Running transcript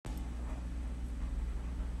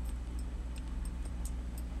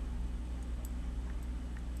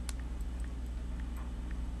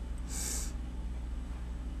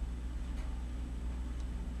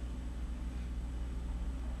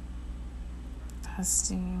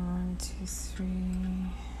Testing 1, 2, 3.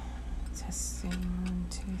 Testing 1,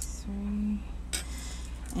 2,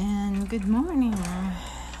 3. And good morning.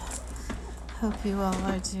 Hope you all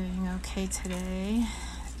are doing okay today.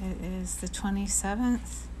 It is the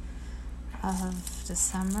 27th of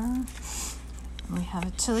December. We have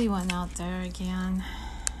a chilly one out there again.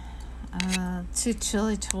 Too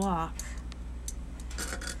chilly to walk.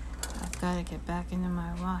 I've got to get back into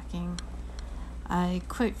my walking. I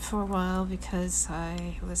quit for a while because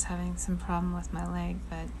I was having some problem with my leg,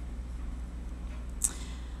 but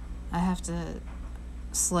I have to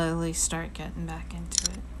slowly start getting back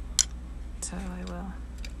into it. So I will.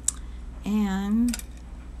 And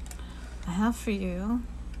I have for you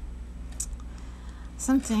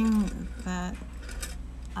something that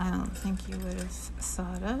I don't think you would have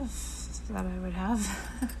thought of that I would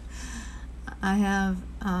have. I have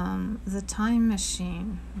The Time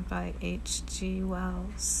Machine by H.G.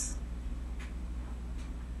 Wells.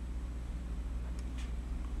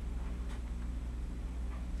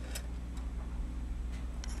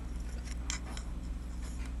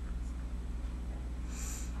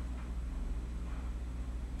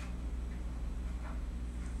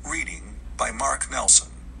 Reading by Mark Nelson.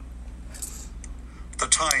 The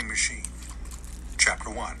Time Machine,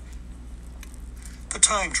 Chapter 1. The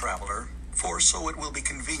time traveler, for so it will be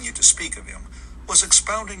convenient to speak of him, was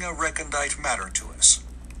expounding a recondite matter to us.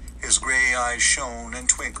 His gray eyes shone and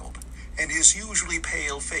twinkled, and his usually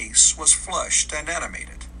pale face was flushed and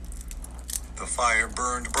animated. The fire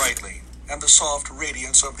burned brightly, and the soft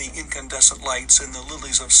radiance of the incandescent lights in the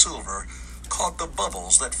lilies of silver caught the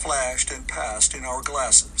bubbles that flashed and passed in our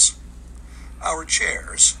glasses. Our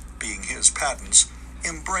chairs, being his patents,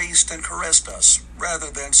 embraced and caressed us rather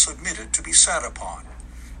than submitted to be sat upon,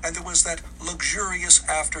 and there was that luxurious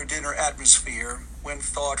after-dinner atmosphere when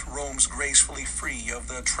thought roams gracefully free of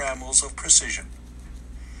the trammels of precision.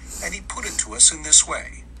 And he put it to us in this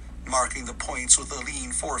way, marking the points with a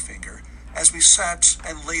lean forefinger, as we sat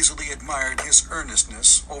and lazily admired his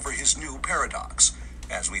earnestness over his new paradox,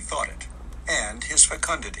 as we thought it, and his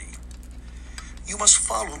fecundity. You must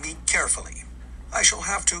follow me carefully. I shall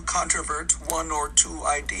have to controvert one or two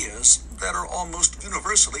ideas that are almost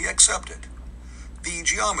universally accepted. The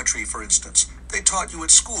geometry, for instance, they taught you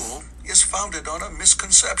at school is founded on a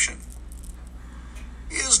misconception.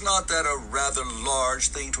 Is not that a rather large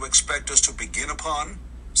thing to expect us to begin upon?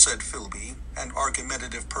 Said Philby, an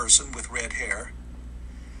argumentative person with red hair.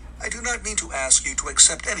 I do not mean to ask you to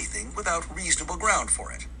accept anything without reasonable ground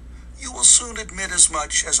for it. You will soon admit as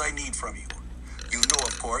much as I need from you. You know,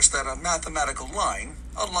 of course, that a mathematical line,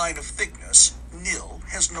 a line of thickness, nil,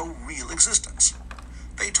 has no real existence.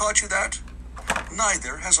 They taught you that?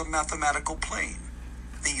 Neither has a mathematical plane.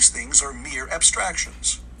 These things are mere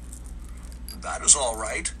abstractions. That is all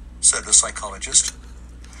right, said the psychologist.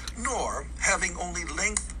 Nor, having only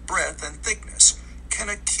length, breadth, and thickness, can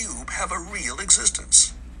a cube have a real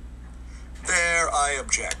existence. There I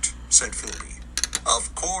object, said Philby.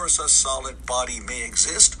 Of course a solid body may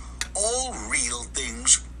exist, all real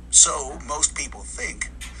things, so most people think.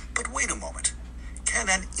 But wait a moment. Can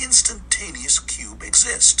an instantaneous cube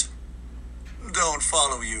exist? Don't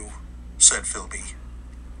follow you, said Philby.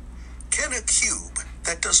 Can a cube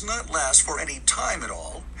that does not last for any time at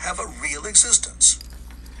all have a real existence?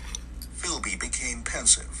 Philby became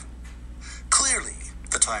pensive. Clearly,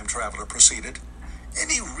 the time traveler proceeded,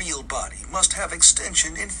 any real body must have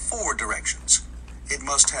extension in 4 directions. It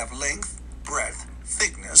must have length, breadth,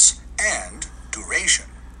 thickness, and duration.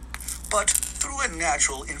 But through a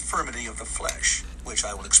natural infirmity of the flesh, which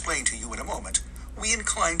I will explain to you in a moment, we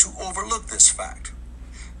incline to overlook this fact.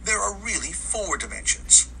 There are really 4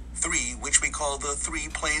 dimensions, 3 which we call the 3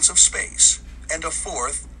 planes of space, and a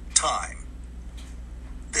 4th, time.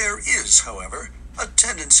 There is, however, a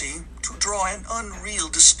tendency to draw an unreal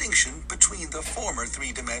distinction between the former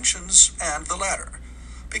 3 dimensions and the latter,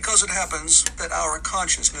 because it happens that our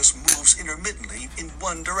consciousness moves intermittently in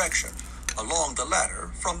one direction, along the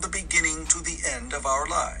latter from the beginning to the end of our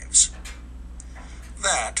lives.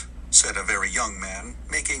 That, said a very young man,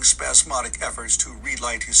 making spasmodic efforts to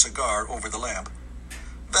relight his cigar over the lamp,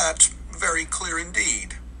 that very clear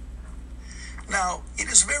indeed. Now, it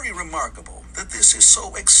is very remarkable that this is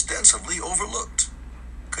so extensively overlooked,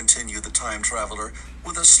 continued the time traveler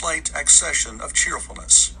with a slight accession of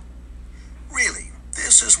cheerfulness. Really,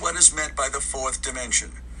 this is what is meant by the 4th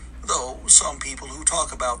dimension, though some people who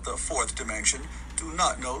talk about the 4th dimension do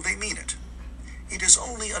not know they mean it. It is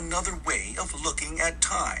only another way of looking at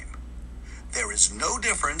time. There is no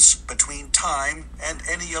difference between time and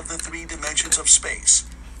any of the 3 dimensions of space,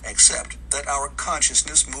 except that our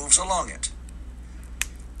consciousness moves along it.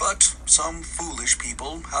 But some foolish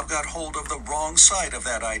people have got hold of the wrong side of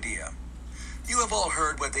that idea. You have all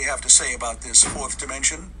heard what they have to say about this fourth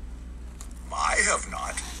dimension? I have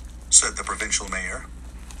not, said the provincial mayor.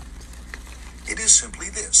 It is simply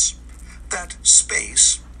this, that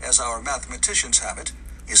space, as our mathematicians have it,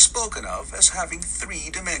 is spoken of as having 3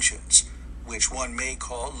 dimensions, which one may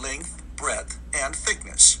call length, breadth, and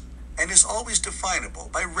thickness, and is always definable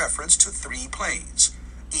by reference to 3 planes,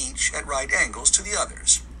 each at right angles to the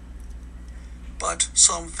others. But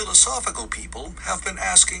some philosophical people have been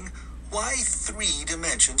asking, why 3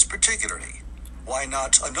 dimensions particularly? Why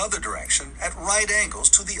not another direction at right angles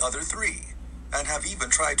to the other 3? And have even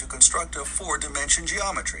tried to construct a 4-dimension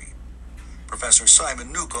geometry. Professor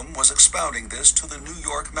Simon Newcomb was expounding this to the New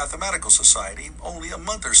York Mathematical Society only a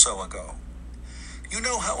month or so ago. You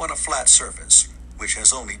know how on a flat surface, which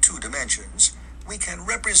has only 2 dimensions, we can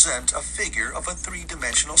represent a figure of a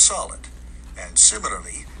 3-dimensional solid. And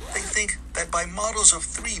similarly, they think that by models of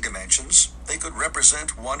 3 dimensions, they could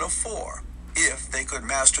represent one of 4, if they could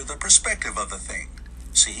master the perspective of the thing.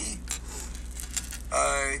 See?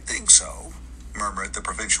 I think so, murmured the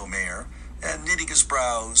provincial mayor, and knitting his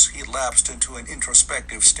brows, he lapsed into an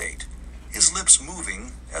introspective state, his lips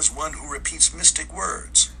moving as one who repeats mystic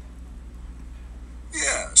words.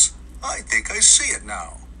 Yes, I think I see it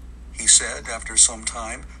now, he said after some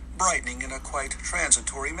time, brightening in a quite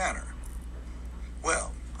transitory manner.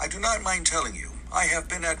 Well, I do not mind telling you, I have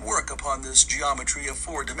been at work upon this geometry of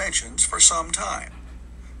 4 dimensions for some time.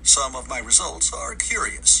 Some of my results are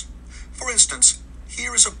curious. For instance,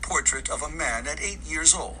 here is a portrait of a man at 8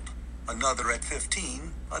 years old, another at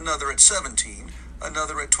 15, another at 17,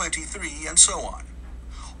 another at 23, and so on.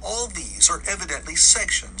 All these are evidently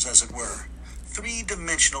sections, as it were,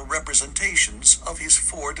 3-dimensional representations of his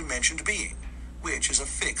 4-dimensioned being, which is a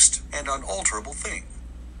fixed and unalterable thing.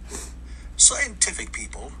 Scientific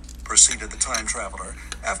people, proceeded the time traveler,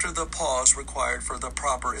 after the pause required for the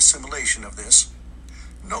proper assimilation of this,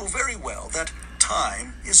 know very well that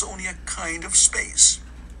time is only a kind of space.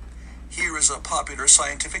 Here is a popular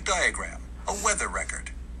scientific diagram, a weather record.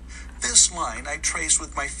 This line I trace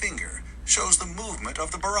with my finger shows the movement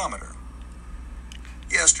of the barometer.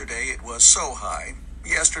 Yesterday it was so high,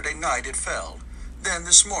 yesterday night it fell, then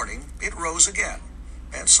this morning it rose again,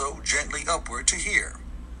 and so gently upward to here.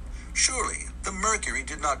 Surely, the mercury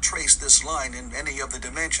did not trace this line in any of the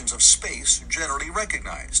dimensions of space generally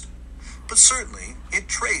recognized. But certainly, it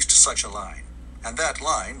traced such a line, and that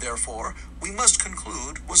line, therefore, we must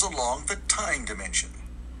conclude was along the time dimension.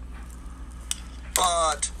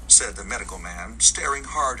 But, said the medical man, staring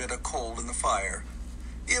hard at a coal in the fire,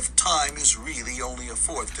 if time is really only a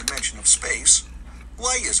 4th dimension of space,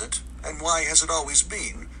 why is it, and why has it always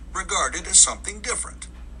been, regarded as something different?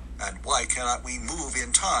 And why cannot we move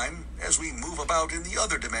in time as we move about in the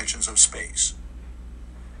other dimensions of space?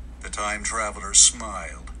 The time traveler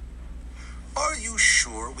smiled. Are you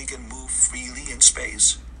sure we can move freely in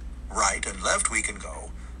space? Right and left we can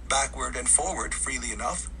go, backward and forward freely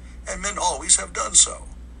enough, and men always have done so.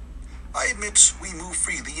 I admit we move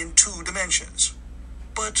freely in 2 dimensions.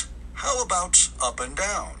 But how about up and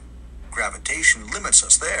down? Gravitation limits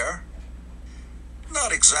us there.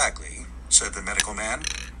 Not exactly, said the medical man.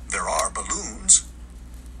 There are balloons.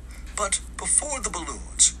 But before the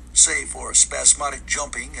balloons, save for spasmodic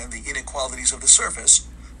jumping and the inequalities of the surface,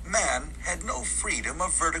 man had no freedom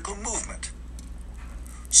of vertical movement.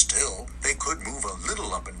 Still, they could move a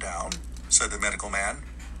little up and down, said the medical man.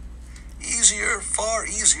 Easier, far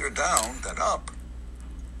easier down than up.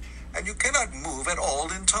 And you cannot move at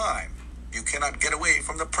all in time. You cannot get away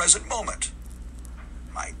from the present moment.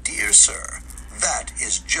 My dear sir, that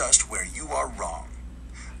is just where you are wrong.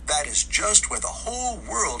 That is just where the whole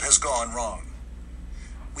world has gone wrong.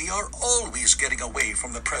 We are always getting away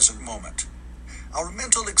from the present moment. Our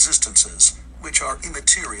mental existences, which are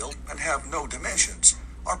immaterial and have no dimensions,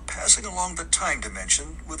 are passing along the time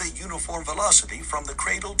dimension with a uniform velocity from the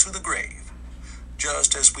cradle to the grave,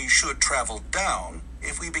 just as we should travel down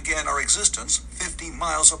if we began our existence 50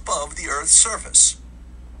 miles above the Earth's surface.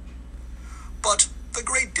 But the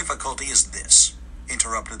great difficulty is this,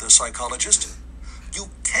 interrupted the psychologist. You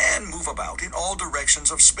can move about in all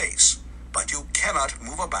directions of space, but you cannot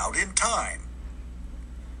move about in time.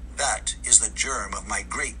 That is the germ of my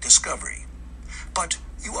great discovery. But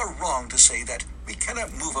you are wrong to say that we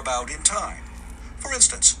cannot move about in time. For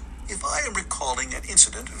instance, if I am recalling an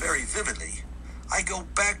incident very vividly, I go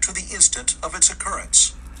back to the instant of its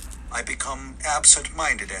occurrence. I become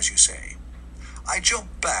absent-minded, as you say. I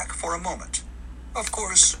jump back for a moment. Of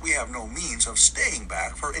course, we have no means of staying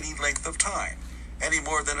back for any length of time, any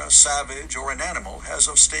more than a savage or an animal has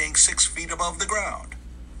of staying 6 feet above the ground.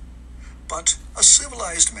 But a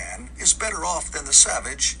civilized man is better off than the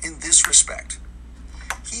savage in this respect.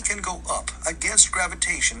 He can go up against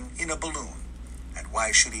gravitation in a balloon, and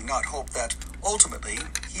why should he not hope that, ultimately,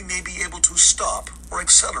 he may be able to stop or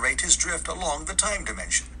accelerate his drift along the time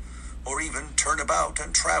dimension, or even turn about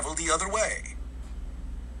and travel the other way?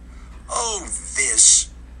 "Oh, this,"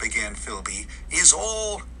 began Philby, "is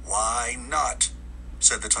all—" "Why not?"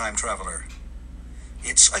 said the time traveler.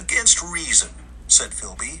 "It's against reason," said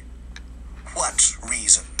Philby. "What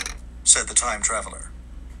reason?" said the time traveler.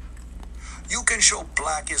 "You can show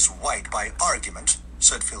black is white by argument,"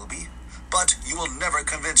 said Philby, "but you will never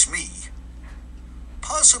convince me."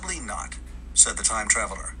 "Possibly not," said the time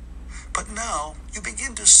traveler. "But now you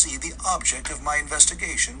begin to see the object of my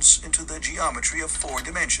investigations into the geometry of 4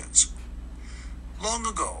 dimensions. Long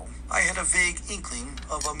ago, I had a vague inkling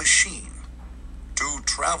of a machine." "To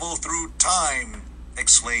travel through time,"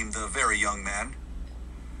 exclaimed the very young man.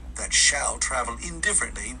 "That shall travel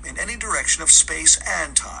indifferently in any direction of space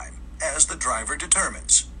and time, as the driver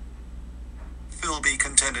determines." Philby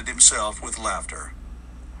contented himself with laughter.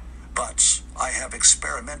 "But I have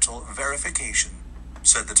experimental verification,"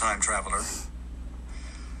 said the time traveler.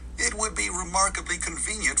 "It would be remarkably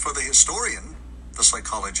convenient for the historian," the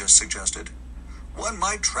psychologist suggested. "One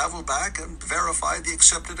might travel back and verify the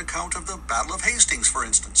accepted account of the Battle of Hastings, for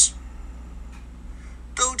instance."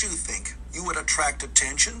 "Don't you think you would attract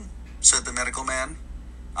attention?" said the medical man.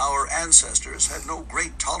 "Our ancestors had no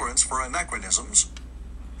great tolerance for anachronisms."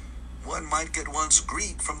 "One might get one's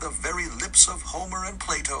Greek from the very lips of Homer and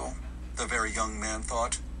Plato," the very young man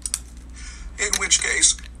thought. "In which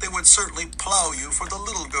case, they would certainly plow you for the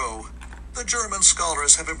little go. The German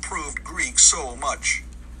scholars have improved Greek so much."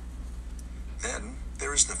 "Then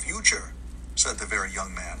there is the future," said the very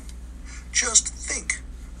young man. "Just think,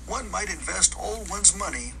 one might invest all one's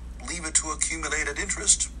money, leave it to accumulated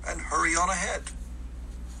interest, and hurry on ahead."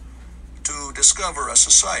 "To discover a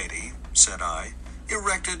society," said I,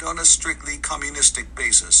 "erected on a strictly communistic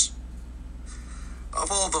basis."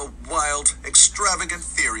 "Of all the wild, extravagant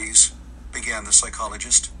theories," began the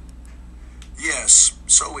psychologist. "Yes,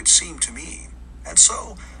 so it seemed to me, and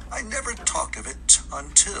so I never talked of it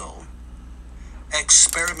until—"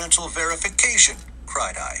 "Experimental verification,"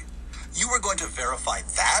 cried I. "You were going to verify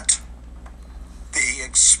that?" "The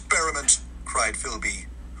experiment," cried Philby,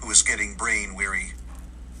 who was getting brain weary.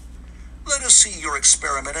 "Let us see your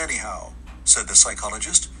experiment anyhow," said the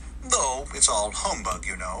psychologist, "though it's all humbug,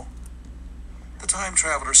 you know." The time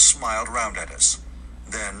traveler smiled round at us.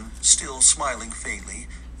 Then, still smiling faintly,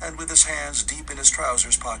 and with his hands deep in his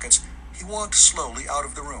trousers pockets, he walked slowly out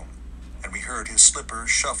of the room, and we heard his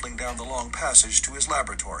slippers shuffling down the long passage to his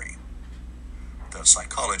laboratory. The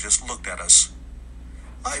psychologist looked at us.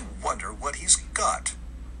 "I wonder what he's got."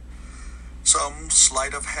 "Some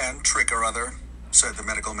sleight of hand trick or other," said the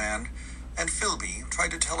medical man, and Philby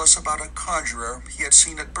tried to tell us about a conjurer he had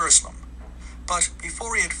seen at Burslem. But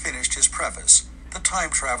before he had finished his preface, the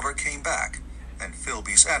time traveler came back, and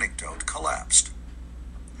Philby's anecdote collapsed.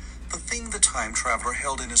 The thing the time traveler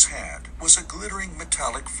held in his hand was a glittering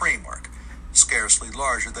metallic framework, scarcely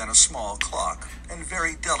larger than a small clock, and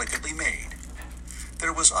very delicately made.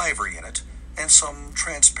 There was ivory in it, and some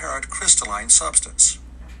transparent crystalline substance.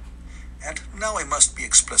 And now I must be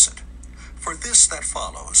explicit, for this that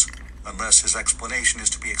follows, unless his explanation is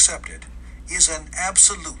to be accepted, is an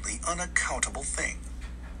absolutely unaccountable thing.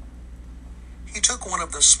 He took one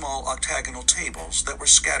of the small octagonal tables that were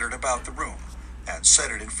scattered about the room, and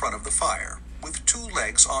set it in front of the fire, with 2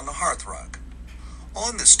 legs on the hearthrug.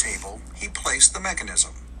 On this table he placed the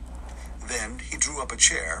mechanism. Then he drew up a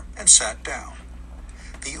chair and sat down.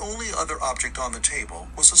 The only other object on the table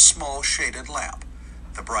was a small shaded lamp,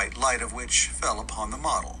 the bright light of which fell upon the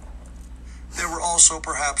model. There were also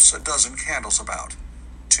perhaps a dozen candles about,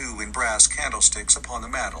 2 in brass candlesticks upon the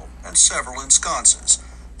mantel, and several in sconces,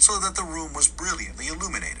 so that the room was brilliantly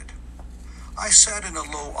illuminated. I sat in a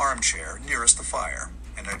low armchair nearest the fire,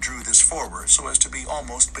 and I drew this forward so as to be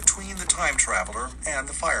almost between the time traveler and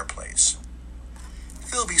the fireplace.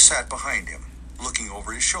 Philby sat behind him, looking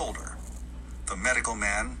over his shoulder. The medical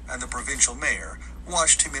man and the provincial mayor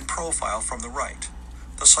watched him in profile from the right,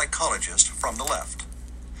 the psychologist from the left.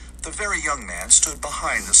 The very young man stood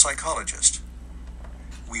behind the psychologist.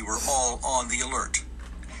 We were all on the alert.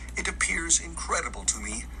 It appears incredible to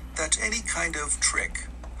me that any kind of trick,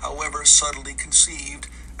 however subtly conceived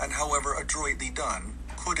and however adroitly done,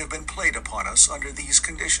 could have been played upon us under these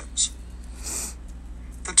conditions.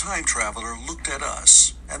 The time traveler looked at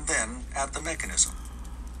us and then at the mechanism.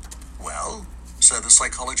 "Well," said the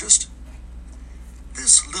psychologist,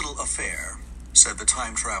 "this little affair, said the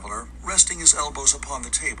time traveler, resting his elbows upon the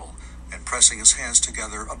table and pressing his hands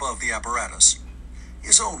together above the apparatus,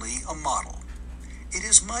 is only a model. It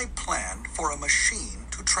is my plan for a machine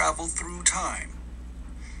to travel through time.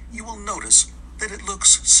 You will notice that it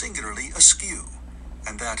looks singularly askew,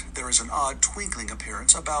 and that there is an odd twinkling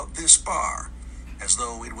appearance about this bar, as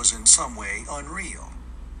though it was in some way unreal.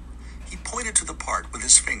 He pointed to the part with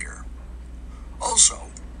his finger.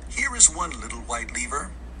 Also, here is one little white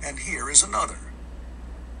lever, and here is another.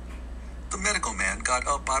 The medical man got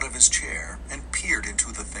up out of his chair and peered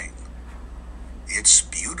into the thing. "It's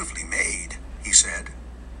beautifully made," he said.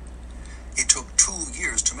 "It took 2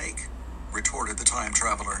 years to make," retorted the time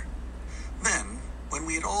traveler. Then, when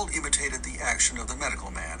we had all imitated the action of the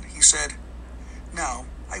medical man, he said, "Now,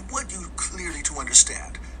 I want you clearly to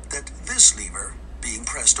understand that this lever, being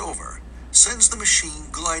pressed over, sends the machine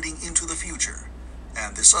gliding into the future,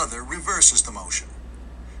 and this other reverses the motion.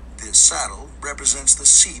 This saddle represents the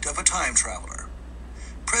seat of a time traveler.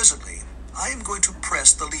 Presently, I am going to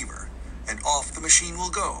press the lever, and off the machine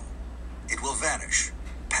will go. It will vanish,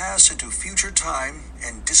 pass into future time,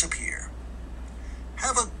 and disappear.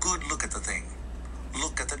 Have a good look at the thing.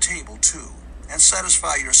 Look at the table, too, and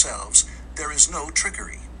satisfy yourselves there is no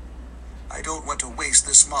trickery. I don't want to waste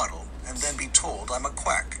this model and then be told I'm a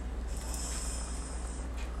quack."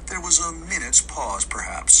 There was a minute's pause,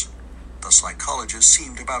 perhaps. The psychologist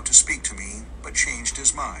seemed about to speak to me, but changed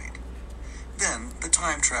his mind. Then the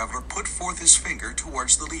time traveler put forth his finger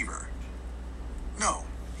towards the lever. "No,"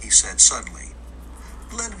 he said suddenly.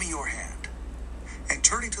 "Lend me your hand." And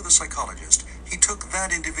turning to the psychologist, he took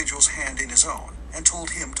that individual's hand in his own and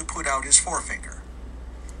told him to put out his forefinger.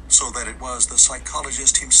 So that it was the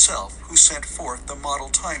psychologist himself who sent forth the model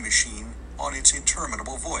time machine on its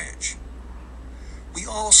interminable voyage. We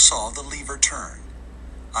all saw the lever turn.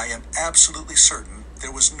 I am absolutely certain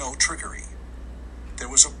there was no trickery. There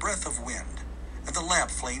was a breath of wind, and the lamp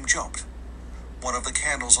flame jumped. One of the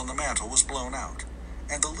candles on the mantel was blown out,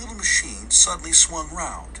 and the little machine suddenly swung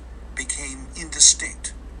round, became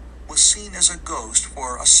indistinct, was seen as a ghost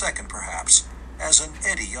for a second perhaps, as an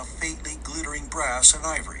eddy of faintly glittering brass and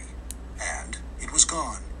ivory, and it was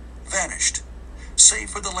gone, vanished. Save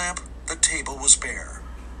for the lamp, the table was bare.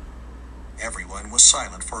 Everyone was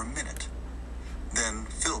silent for a minute. Then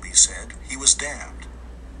Philby said he was damned.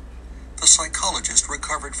 The psychologist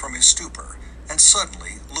recovered from his stupor and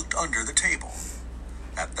suddenly looked under the table.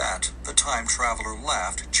 At that, the time traveler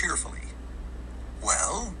laughed cheerfully.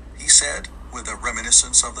 "Well," he said, with a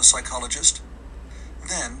reminiscence of the psychologist.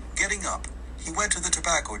 Then, getting up, he went to the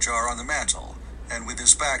tobacco jar on the mantel and, with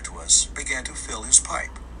his back to us, began to fill his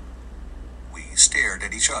pipe. We stared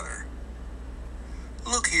at each other.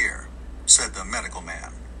 "Look here," said the medical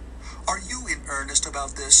man. "Are you in earnest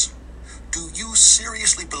about this? Do you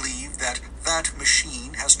seriously believe that that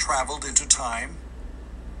machine has traveled into time?"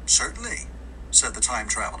 "Certainly," said the time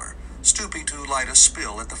traveler, stooping to light a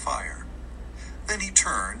spill at the fire. Then he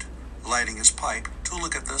turned, lighting his pipe, to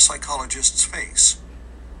look at the psychologist's face.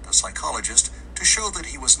 The psychologist, to show that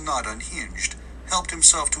he was not unhinged, helped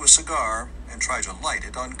himself to a cigar and tried to light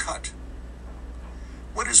it uncut.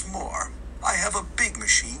 "What is more, I have a big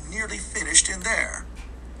machine nearly finished in there."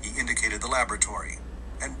 He indicated the laboratory.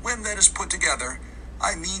 "And when that is put together,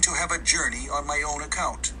 I mean to have a journey on my own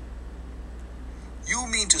account." "You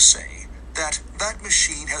mean to say that that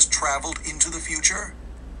machine has traveled into the future?"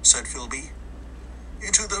 said Philby.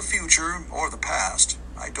 "Into the future or the past.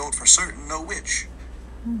 I don't for certain know which."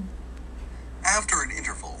 After an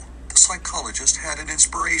interval, the psychologist had an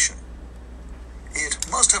inspiration. "It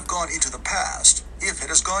must have gone into the past, if it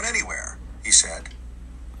has gone anywhere," he said.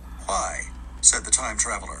 "Why?" said the time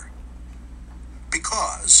traveler.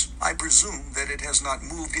 "Because I presume that it has not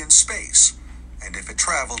moved in space, and if it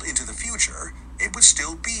traveled into the future, it would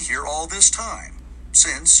still be here all this time,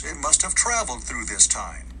 since it must have traveled through this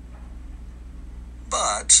time."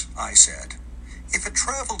 "But," I said, "if it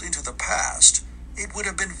traveled into the past, it would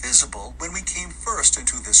have been visible when we came first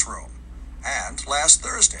into this room, and last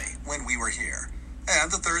Thursday when we were here,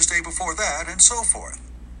 and the Thursday before that, and so forth."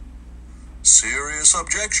 "Serious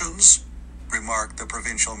objections," remarked the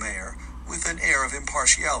provincial mayor, with an air of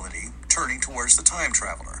impartiality, turning towards the time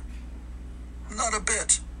traveler. "Not a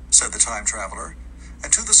bit," said the time traveler,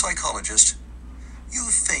 and to the psychologist, "You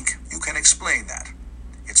think you can explain that?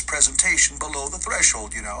 It's presentation below the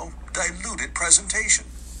threshold, you know, diluted presentation."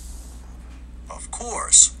 "Of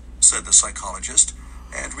course," said the psychologist,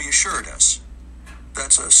 and reassured us.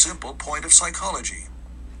 "That's a simple point of psychology.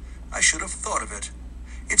 I should have thought of it.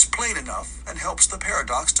 It's plain enough and helps the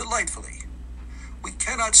paradox delightfully. We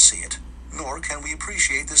cannot see it, nor can we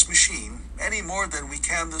appreciate this machine any more than we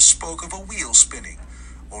can the spoke of a wheel spinning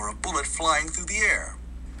or a bullet flying through the air.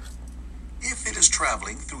 If it is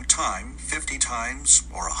traveling through time 50 times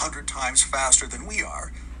or 100 times faster than we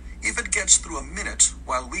are, if it gets through a minute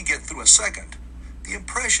while we get through a second, the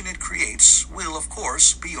impression it creates will, of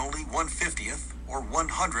course, be only 1/50th or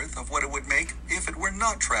 1/100th of what it would make if it were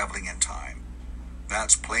not traveling in time.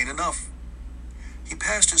 That's plain enough. He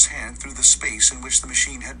passed his hand through the space in which the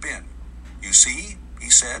machine had been. "You see?" he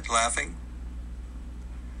said, laughing.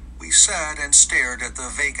 We sat and stared at the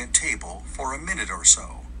vacant table for a minute or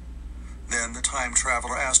so. Then the time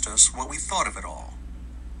traveler asked us what we thought of it all.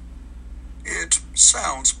 "It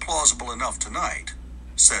sounds plausible enough tonight,"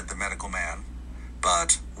 said the medical man.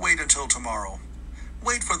 "But wait until tomorrow.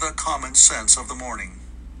 Wait for the common sense of the morning."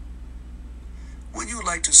 "Would you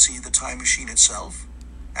like to see the time machine itself?"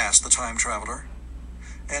 asked the time traveler.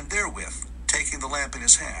 And therewith, taking the lamp in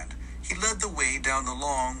his hand, he led the way down the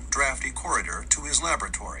long, drafty corridor to his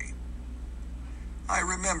laboratory. I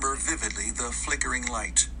remember vividly the flickering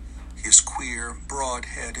light, his queer, broad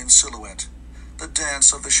head in silhouette, the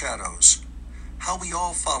dance of the shadows, how we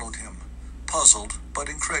all followed him, puzzled but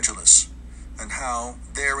incredulous, and how,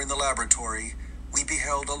 there in the laboratory, we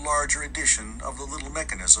beheld a larger edition of the little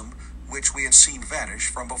mechanism which we had seen vanish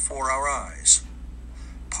from before our eyes.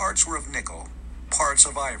 Parts were of nickel, parts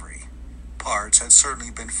of ivory, parts had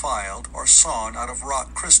certainly been filed or sawn out of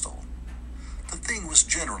rock crystal. The thing was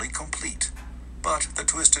generally complete, but the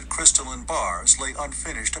twisted crystalline bars lay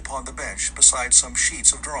unfinished upon the bench beside some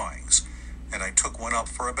sheets of drawings, and I took one up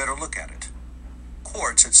for a better look at it.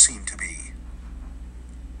 Quartz it seemed to be.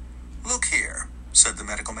 "Look here," said the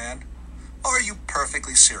medical man. "Are you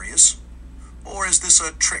perfectly serious? Or is this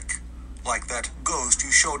a trick, like that ghost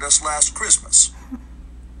you showed us last Christmas?"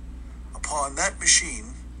 "Upon that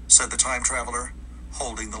machine," said the time traveler,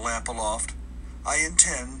 holding the lamp aloft, "I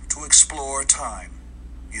intend to explore time.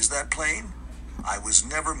 Is that plain? I was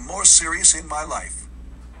never more serious in my life."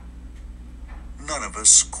 None of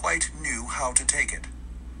us quite knew how to take it.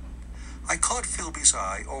 I caught Philby's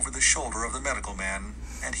eye over the shoulder of the medical man,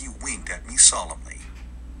 and he winked at me solemnly.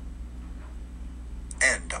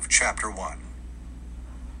 End of chapter 1.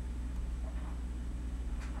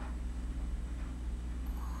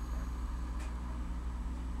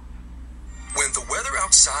 When the weather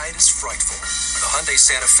outside is frightful, the Hyundai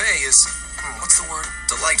Santa Fe is,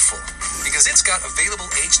 delightful. Because it's got available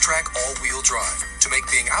H-Track all-wheel drive to make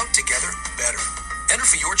being out together better. Enter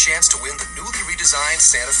for your chance to win the newly redesigned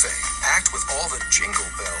Santa Fe, packed with all the jingle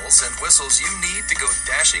bells and whistles you need to go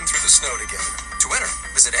dashing through the snow together. To enter,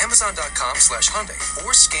 visit Amazon.com/Hyundai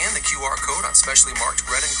or scan the QR code on specially marked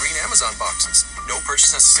red and green Amazon boxes. No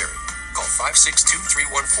purchase necessary. Call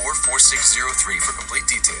 562-314-4603 for complete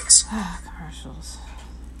details. Commercials.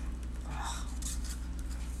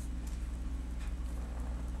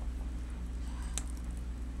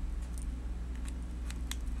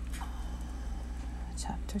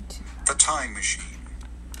 Chapter 2. The Time Machine.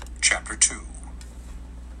 Chapter 2.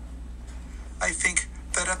 I think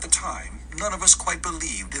that at the time, none of us quite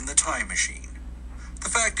believed in the time machine. The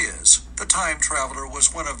fact is, the time traveler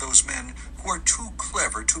was one of those men who are too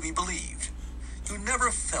clever to be believed. You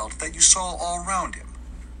never felt that you saw all round him.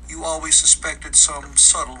 You always suspected some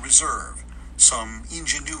subtle reserve, some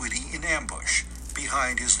ingenuity in ambush,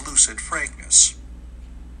 behind his lucid frankness.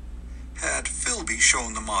 Had Philby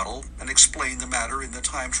shown the model and explained the matter in the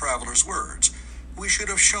time traveler's words, we should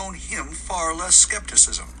have shown him far less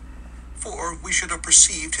skepticism, for we should have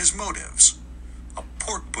perceived his motives. A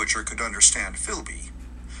pork butcher could understand Philby,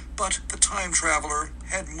 but the time traveler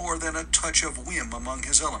had more than a touch of whim among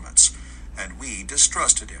his elements, and we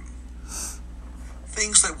distrusted him.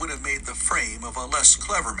 Things that would have made the frame of a less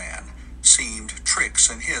clever man seemed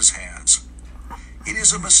tricks in his hands. It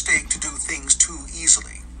is a mistake to do things too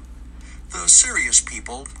easily. The serious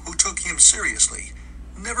people who took him seriously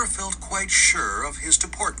never felt quite sure of his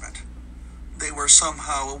deportment. They were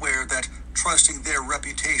somehow aware that trusting their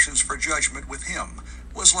reputations for judgment with him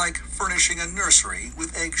was like furnishing a nursery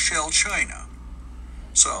with eggshell china.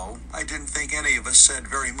 So I didn't think any of us said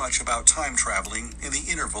very much about time traveling in the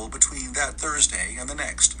interval between that Thursday and the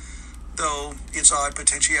next, though its odd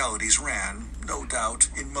potentialities ran, no doubt,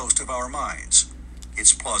 in most of our minds.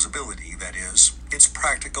 Its plausibility, that is, its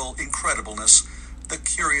practical incredibleness, the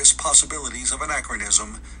curious possibilities of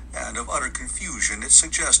anachronism, and of utter confusion it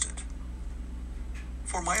suggested.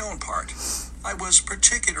 For my own part, I was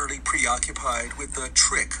particularly preoccupied with the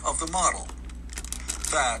trick of the model.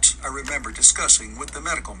 That I remember discussing with the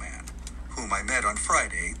medical man, whom I met on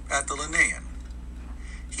Friday at the Linnaean.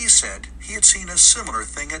 He said he had seen a similar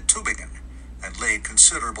thing at Tübingen, and laid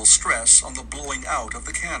considerable stress on the blowing out of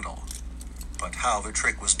the candle. But how the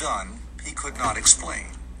trick was done, he could not explain.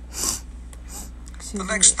 The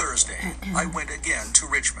next Thursday, I went again to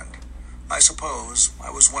Richmond. I suppose I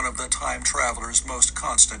was one of the time traveler's most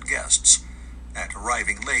constant guests, and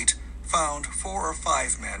arriving late, found 4 or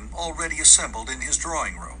 5 men already assembled in his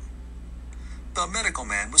drawing room. The medical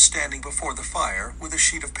man was standing before the fire with a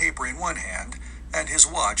sheet of paper in one hand and his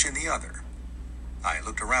watch in the other. I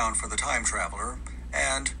looked around for the time traveler,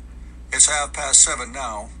 and, "It's 7:30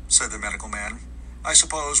 now," said the medical man. "I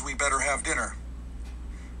suppose we better have dinner."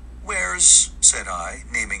 "Where's," said I,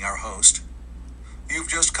 naming our host. "You've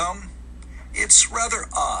just come? It's rather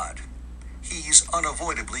odd. He's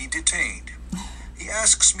unavoidably detained. He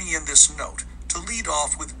asks me in this note to lead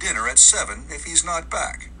off with dinner at 7 if he's not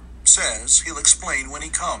back. Says he'll explain when he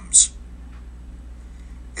comes."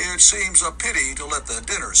 "It seems a pity to let the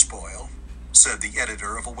dinner spoil," said the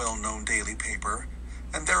editor of a well-known daily paper,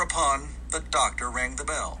 and thereupon the doctor rang the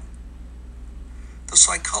bell. The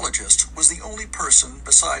psychologist was the only person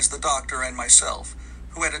besides the doctor and myself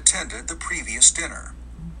who had attended the previous dinner.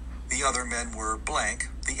 The other men were Blank,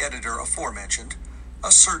 the editor aforementioned,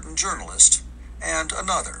 a certain journalist, and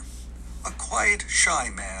another, a quiet, shy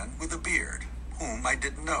man with a beard, whom I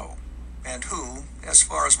didn't know, and who, as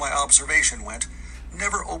far as my observation went,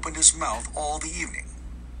 never opened his mouth all the evening.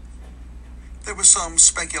 There was some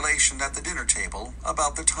speculation at the dinner table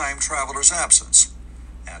about the time traveler's absence,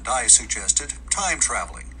 and I suggested time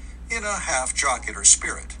traveling in a half-jocular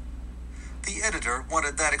spirit. The editor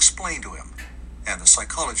wanted that explained to him, and the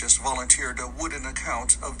psychologist volunteered a wooden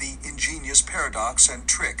account of the ingenious paradox and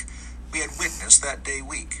trick we had witnessed that day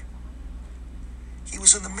week. He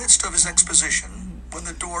was in the midst of his exposition when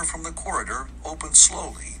the door from the corridor opened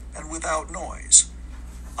slowly and without noise.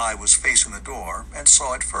 I was facing the door and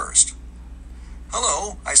saw it first.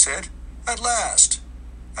 "Hello," I said, "at last."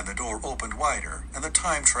 And the door opened wider, and the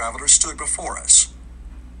time traveler stood before us.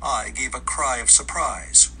 I gave a cry of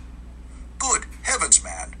surprise. "Good heavens,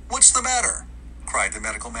 man, what's the matter?" cried the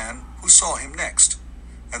medical man, who saw him next,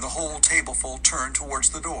 and the whole tableful turned towards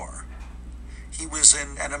the door. He was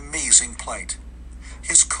in an amazing plight.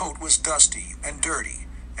 His coat was dusty and dirty,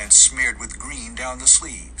 and smeared with green down the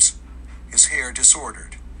sleeves. His hair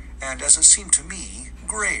disordered, and, as it seemed to me,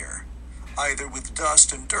 grayer, either with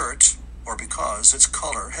dust and dirt, or because its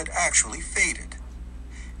color had actually faded.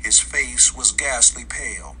 His face was ghastly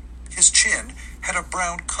pale. His chin had a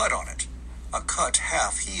brown cut on it, a cut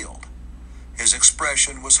half-healed. His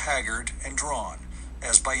expression was haggard and drawn,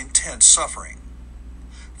 as by intense suffering.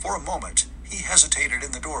 For a moment, he hesitated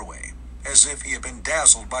in the doorway, as if he had been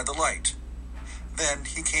dazzled by the light. Then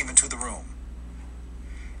he came into the room.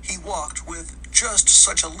 He walked with just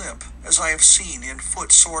such a limp as I have seen in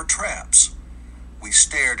foot-sore traps. We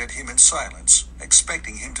stared at him in silence,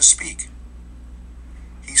 expecting him to speak.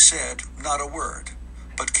 He said not a word,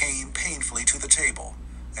 but came painfully to the table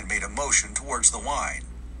and made a motion towards the wine.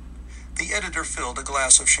 The editor filled a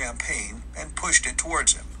glass of champagne and pushed it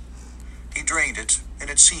towards him. He drained it, and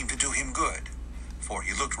it seemed to do him good, for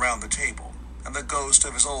he looked round the table, and the ghost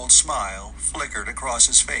of his old smile flickered across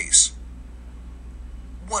his face.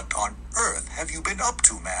 "What on earth have you been up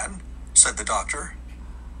to, man?" said the doctor.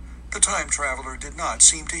 The time traveler did not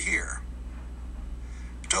seem to hear.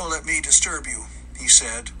 "Don't let me disturb you," he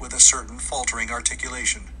said with a certain faltering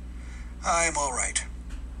articulation. "I'm all right."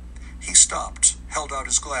 He stopped, held out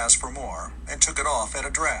his glass for more, and took it off at a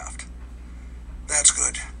draught. "That's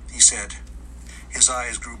good," he said. His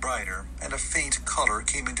eyes grew brighter, and a faint color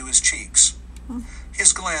came into his cheeks.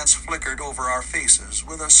 His glance flickered over our faces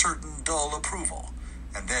with a certain dull approval,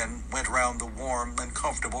 and then went round the warm and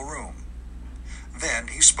comfortable room. Then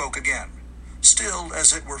he spoke again, still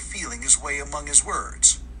as it were feeling his way among his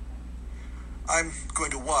words. "I'm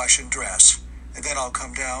going to wash and dress, and then I'll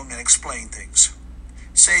come down and explain things.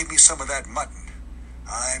 Save me some of that mutton.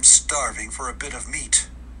 I'm starving for a bit of meat."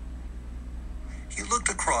 He looked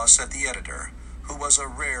across at the editor, who was a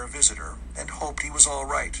rare visitor, and hoped he was all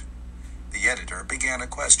right. The editor began a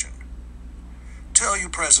question. "Tell you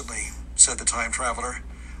presently," said the time traveler.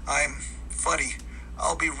 "I'm funny.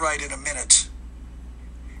 I'll be right in a minute."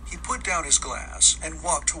 He put down his glass and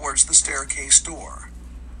walked towards the staircase door.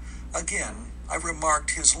 Again, I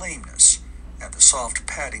remarked his lameness and the soft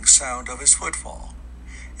padding sound of his footfall,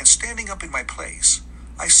 and standing up in my place,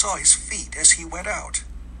 I saw his feet as he went out.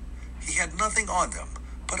 He had nothing on them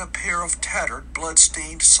but a pair of tattered,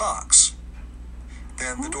 blood-stained socks.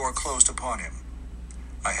 Then the door closed upon him.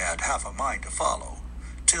 I had half a mind to follow,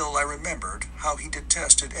 till I remembered how he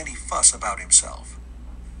detested any fuss about himself.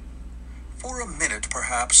 For a minute,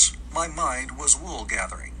 perhaps, my mind was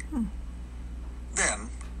wool-gathering. Then,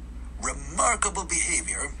 remarkable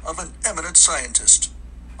behavior of an eminent scientist,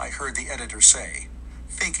 I heard the editor say,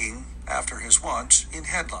 thinking, after his wont, in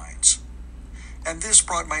headlines. And this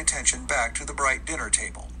brought my attention back to the bright dinner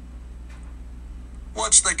table.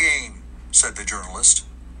 "What's the game?" said the journalist.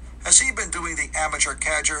 "Has he been doing the amateur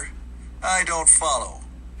cadger? I don't follow."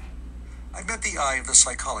 I met the eye of the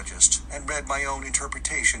psychologist and read my own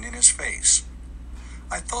interpretation in his face.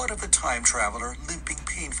 I thought of the time traveler limping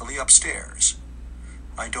painfully upstairs.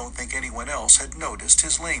 I don't think anyone else had noticed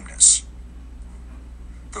his lameness.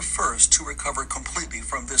 The first to recover completely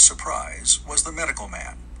from this surprise was the medical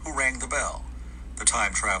man who rang the bell. The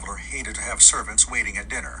time traveler hated to have servants waiting at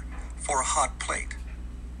dinner for a hot plate.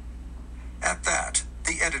 At that,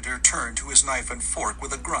 the editor turned to his knife and fork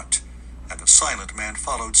with a grunt, and the silent man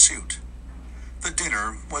followed suit. The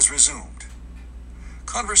dinner was resumed.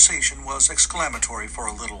 Conversation was exclamatory for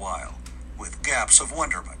a little while, with gaps of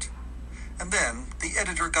wonderment. And then the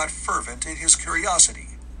editor got fervent in his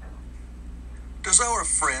curiosity. "Does our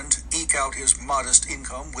friend eke out his modest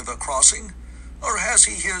income with a crossing, or has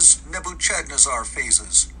he his Nebuchadnezzar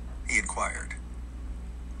phases?" he inquired.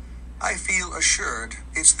 "I feel assured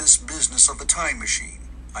it's this business of the time machine,"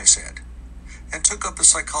 I said, and took up the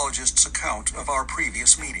psychologist's account of our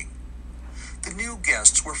previous meeting. The new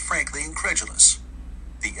guests were frankly incredulous.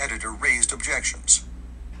 The editor raised objections.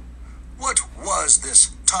 What was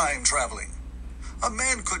this time traveling? A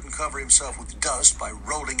man couldn't cover himself with dust by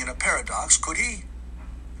rolling in a paradox, could he?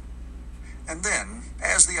 And then,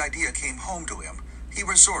 as the idea came home to him, he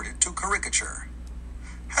resorted to caricature.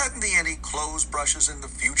 Hadn't he any clothes brushes in the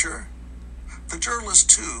future? The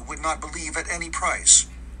journalist, too, would not believe at any price,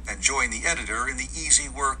 and joined the editor in the easy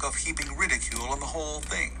work of heaping ridicule on the whole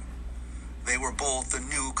thing. They were both the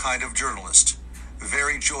new kind of journalist,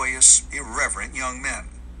 very joyous, irreverent young men.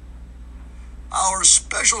 "Our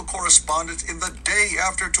special correspondent in the day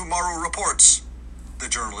after tomorrow reports," the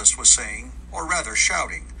journalist was saying, or rather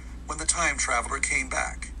shouting, when the time traveler came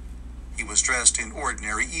back. He was dressed in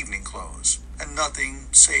ordinary evening clothes, and nothing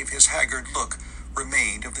save his haggard look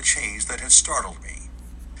remained of the change that had startled me.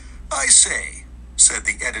 "I say," said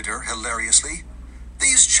the editor hilariously,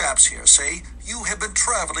 "these chaps here say you have been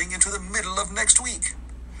traveling into the middle of next week.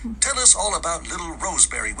 Tell us all about little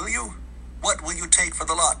Roseberry, will you? What will you take for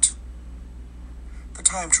the lot?" The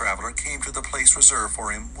time traveler came to the place reserved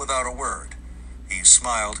for him without a word. He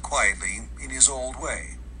smiled quietly in his old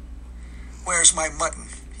way. "Where's my mutton?"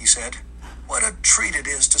 he said. "What a treat it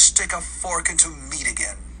is to stick a fork into meat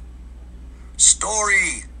again."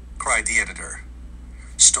 "Story!" cried the editor.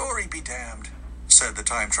 "Story be damned," said the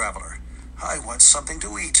time traveler. "I want something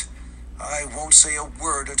to eat. I won't say a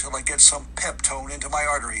word until I get some peptone into my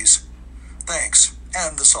arteries. Thanks,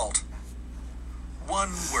 and the salt."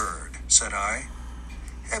 "One word," said I.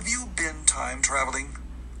 "Have you been time traveling?"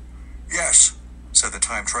 "Yes," said the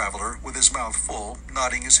time traveler with his mouth full,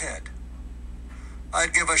 nodding his head.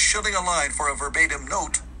 "I'd give a shilling a line for a verbatim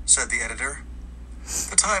note," said the editor.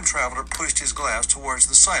 The time traveler pushed his glass towards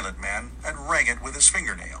the silent man and rang it with his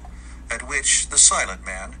fingernail, at which the silent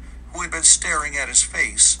man, who had been staring at his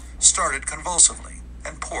face, started convulsively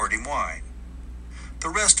and poured him wine. The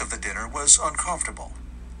rest of the dinner was uncomfortable.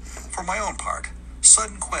 For my own part,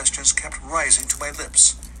 sudden questions kept rising to my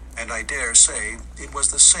lips, and I dare say it was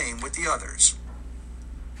the same with the others.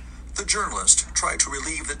 The journalist tried to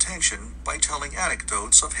relieve the tension by telling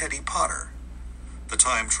anecdotes of Hetty Potter. The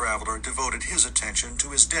time traveler devoted his attention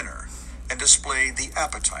to his dinner and displayed the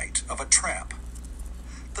appetite of a tramp.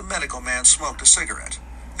 The medical man smoked a cigarette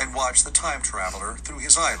and watched the time traveler through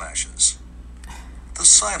his eyelashes. The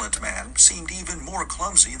silent man seemed even more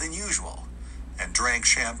clumsy than usual, and drank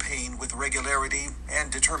champagne with regularity and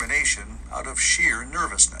determination out of sheer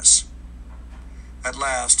nervousness. At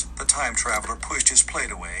last, the time traveler pushed his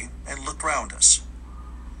plate away and looked round us.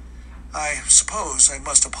 "I suppose I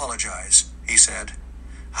must apologize," he said.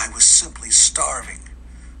 "I was simply starving.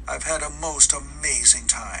 I've had a most amazing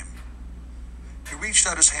time." He reached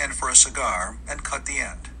out his hand for a cigar and cut the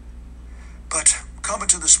end. "But come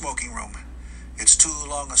into the smoking room. It's too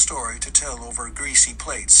long a story to tell over greasy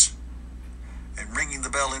plates." And ringing the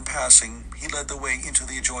bell in passing, he led the way into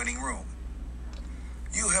the adjoining room.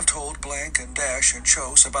 "You have told Blank and Dash and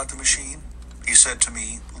Chose about the machine?" he said to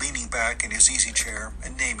me, leaning back in his easy chair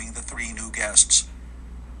and naming the 3 new guests.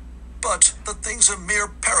 "But the thing's a mere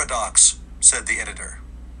paradox," said the editor.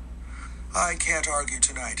 "I can't argue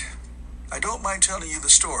tonight. I don't mind telling you the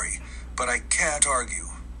story, but I can't argue.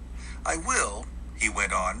 I will," he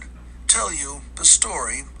went on, "tell you the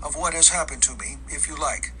story of what has happened to me, if you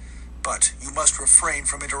like, but you must refrain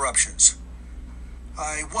from interruptions.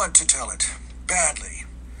 I want to tell it, badly,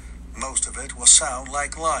 Most of it will sound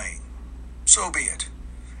like lying. So be it.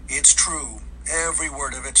 It's true, every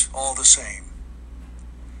word of it, all the same.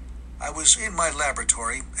 I was in my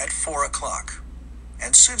laboratory at 4 o'clock,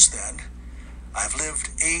 and since then, I've lived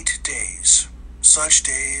 8 days, such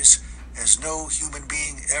days as no human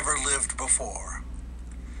being ever lived before.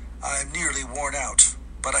 I'm nearly worn out,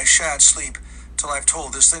 but I shan't sleep till I've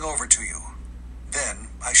told this thing over to you. Then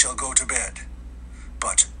I shall go to bed.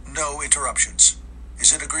 But no interruptions.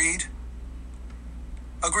 Is it agreed?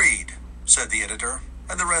 Agreed, said the editor,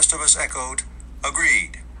 and the rest of us echoed,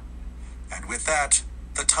 agreed. And with that,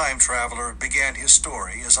 the time traveler began his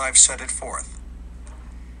story as I've set it forth.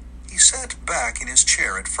 He sat back in his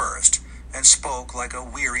chair at first and spoke like a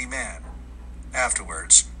weary man.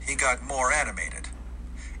 Afterwards, he got more animated.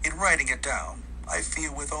 In writing it down, I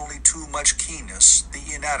feel with only too much keenness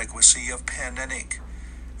the inadequacy of pen and ink,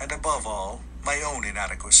 and above all, my own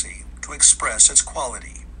inadequacy to express its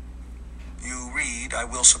quality. You read, I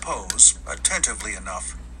will suppose, attentively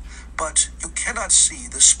enough, but you cannot see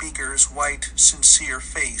the speaker's white, sincere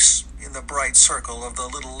face in the bright circle of the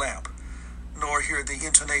little lamp, nor hear the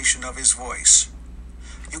intonation of his voice.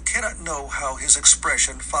 You cannot know how his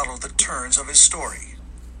expression followed the turns of his story.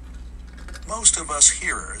 Most of us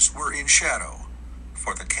hearers were in shadow,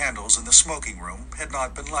 for the candles in the smoking room had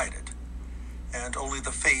not been lighted, and only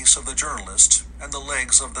the face of the journalist and the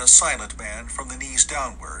legs of the silent man from the knees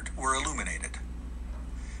downward were illuminated.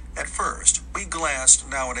 At first, we glanced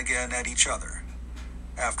now and again at each other.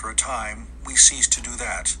 After a time, we ceased to do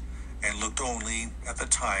that, and looked only at the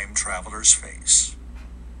time traveler's face.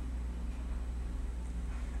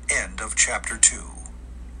 End of chapter 2.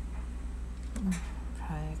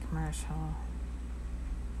 Probably a commercial.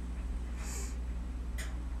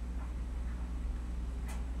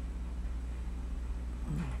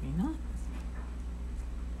 Maybe not.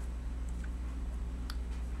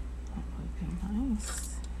 That would be nice.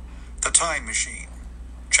 The Time Machine,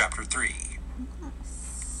 Chapter 3.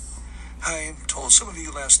 I told some of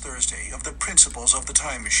you last Thursday of the principles of the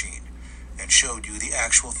time machine, and showed you the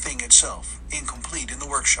actual thing itself, incomplete in the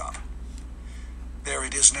workshop. There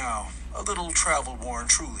it is now, a little travel-worn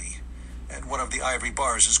truly, and one of the ivory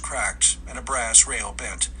bars is cracked, and a brass rail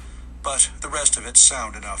bent, but the rest of it's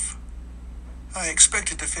sound enough. I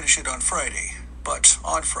expected to finish it on Friday, but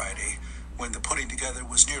on Friday, when the putting together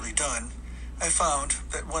was nearly done, I found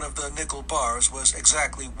that one of the nickel bars was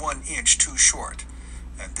exactly 1 inch too short,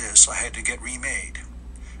 and this I had to get remade,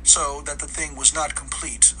 so that the thing was not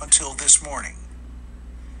complete until this morning.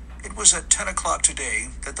 It was at 10 o'clock today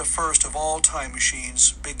that the first of all time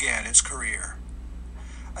machines began its career.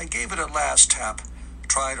 I gave it a last tap,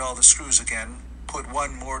 tried all the screws again, put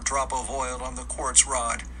one more drop of oil on the quartz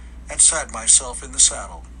rod, and sat myself in the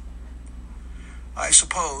saddle. I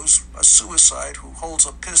suppose a suicide who holds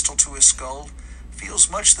a pistol to his skull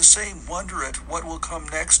feels much the same wonder at what will come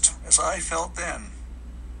next as I felt then.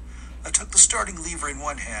 I took the starting lever in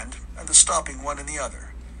one hand and the stopping one in the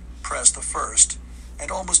other, pressed the first,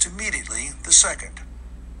 and almost immediately the second.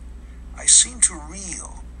 I seemed to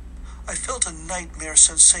reel. I felt a nightmare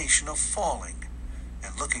sensation of falling,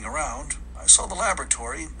 and looking around, I saw the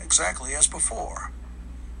laboratory exactly as before.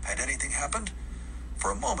 Had anything happened?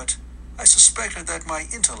 For a moment, I suspected that my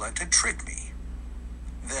intellect had tricked me.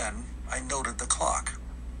 Then I noted the clock.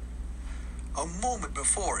 A moment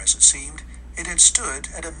before, as it seemed, it had stood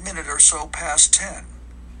at a minute or so past 10.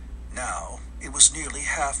 Now it was nearly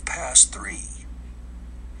 3:30.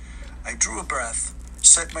 I drew a breath,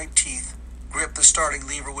 set my teeth, gripped the starting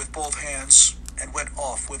lever with both hands, and went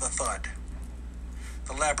off with a thud.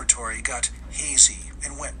 The laboratory got hazy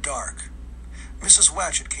and went dark. Mrs.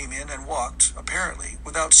 Watchett came in and walked, apparently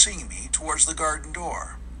without seeing me, towards the garden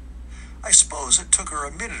door. I suppose it took her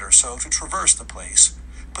a minute or so to traverse the place,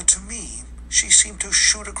 but to me, she seemed to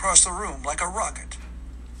shoot across the room like a rocket.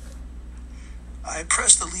 I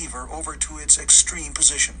pressed the lever over to its extreme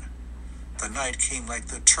position. The night came like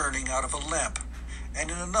the turning out of a lamp, and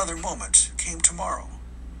in another moment came tomorrow.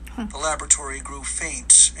 The laboratory grew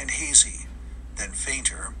faint and hazy, then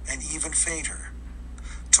fainter and even fainter.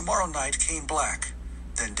 Tomorrow night came black,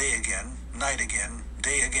 then day again, night again,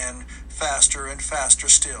 day again, faster and faster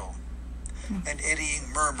still. An eddying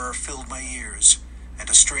murmur filled my ears, and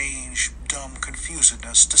a strange, dumb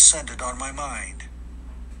confusedness descended on my mind.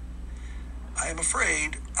 I am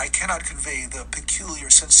afraid I cannot convey the peculiar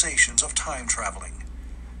sensations of time traveling.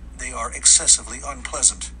 They are excessively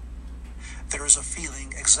unpleasant. There is a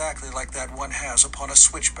feeling exactly like that one has upon a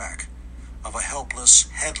switchback, of a helpless,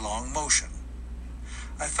 headlong motion.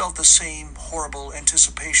 I felt the same horrible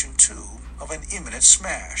anticipation, too, of an imminent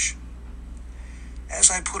smash.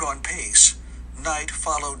 As I put on pace, Night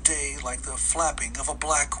followed day like the flapping of a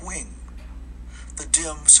black wing. The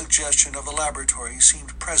dim suggestion of the laboratory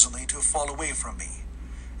seemed presently to fall away from me,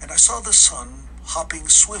 and I saw the sun hopping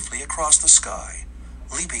swiftly across the sky,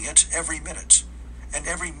 leaping it every minute, and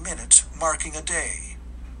every minute marking a day.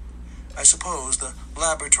 I suppose the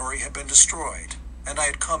laboratory had been destroyed, and I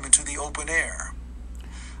had come into the open air.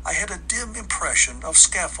 I had a dim impression of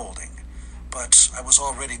scaffolding, but I was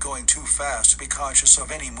already going too fast to be conscious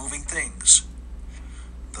of any moving things.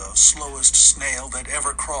 The slowest snail that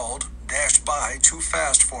ever crawled dashed by too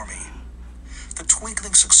fast for me. The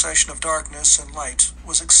twinkling succession of darkness and light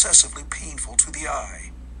was excessively painful to the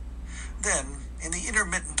eye. Then, in the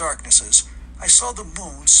intermittent darknesses, I saw the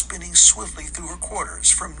moon spinning swiftly through her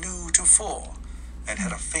quarters from new to full, and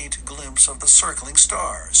had a faint glimpse of the circling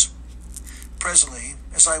stars. Presently,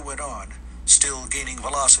 as I went on, still gaining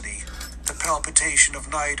velocity, the palpitation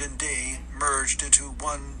of night and day merged into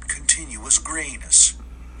one continuous grayness.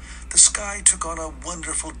 The sky took on a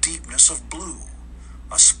wonderful deepness of blue,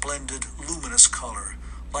 a splendid luminous color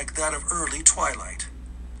like that of early twilight.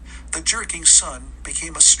 The jerking sun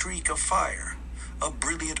became a streak of fire, a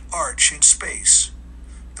brilliant arch in space,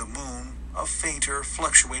 the moon a fainter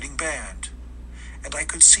fluctuating band, and I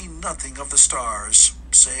could see nothing of the stars,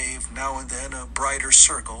 save now and then a brighter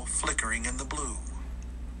circle flickering in the blue.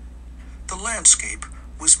 The landscape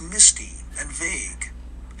was misty and vague.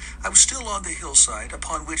 I was still on the hillside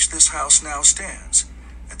upon which this house now stands,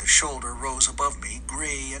 and the shoulder rose above me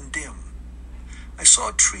gray and dim. I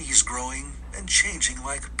saw trees growing and changing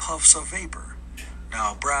like puffs of vapor,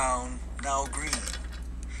 now brown, now green.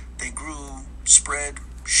 They grew, spread,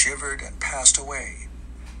 shivered, and passed away.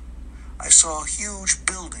 I saw huge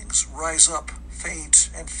buildings rise up, faint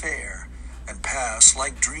and fair, and pass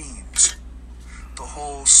like dreams. The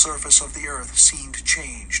whole surface of the earth seemed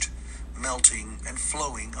changed, melting and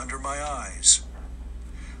flowing under my eyes.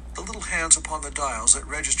 The little hands upon the dials that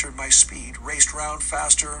registered my speed raced round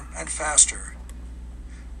faster and faster.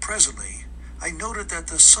 Presently, I noted that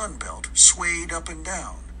the sun belt swayed up and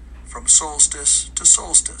down, from solstice to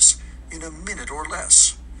solstice, in a minute or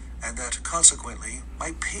less, and that consequently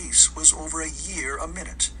my pace was over a year a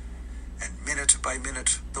minute, and minute by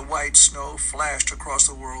minute the white snow flashed across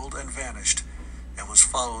the world and vanished, and was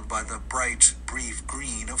followed by the bright, brief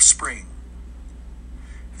green of spring.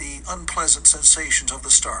 The unpleasant sensations of the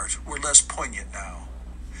start were less poignant now.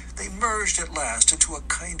 They merged at last into a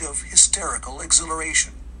kind of hysterical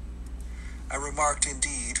exhilaration. I remarked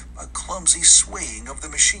indeed a clumsy swaying of the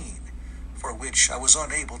machine, for which I was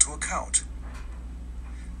unable to account.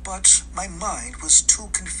 But my mind was too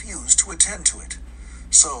confused to attend to it,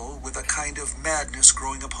 so, with a kind of madness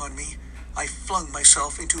growing upon me, I flung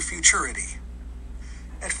myself into futurity.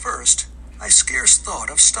 At first, I scarce thought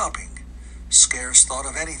of stopping, scarce thought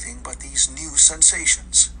of anything but these new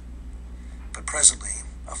sensations. But presently,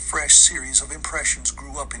 a fresh series of impressions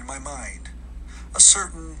grew up in my mind, a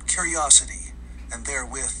certain curiosity, and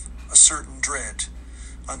therewith a certain dread,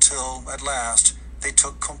 until, at last, they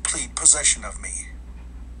took complete possession of me.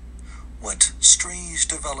 What strange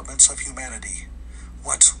developments of humanity,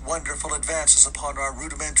 what wonderful advances upon our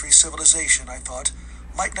rudimentary civilization, I thought,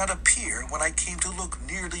 might not appear when I came to look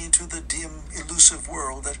nearly into the dim, elusive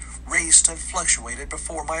world that raced and fluctuated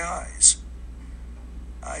before my eyes.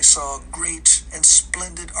 I saw great and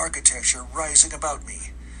splendid architecture rising about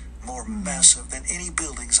me, more massive than any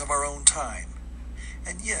buildings of our own time,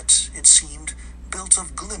 and yet, it seemed, built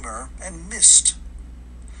of glimmer and mist.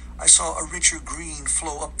 I saw a richer green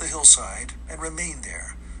flow up the hillside and remain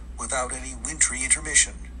there, without any wintry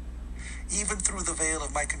intermission. Even through the veil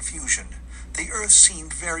of my confusion, the earth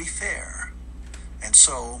seemed very fair, and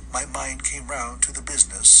so my mind came round to the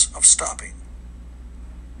business of stopping.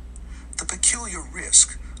 The peculiar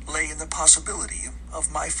risk lay in the possibility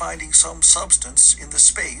of my finding some substance in the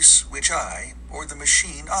space which I, or the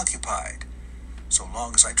machine, occupied. So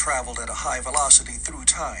long as I traveled at a high velocity through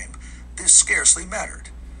time, this scarcely mattered.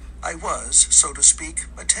 I was, so to speak,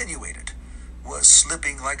 attenuated, was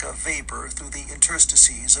slipping like a vapor through the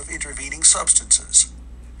interstices of intervening substances.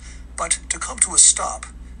 But to come to a stop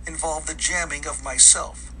involved the jamming of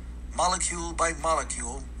myself, molecule by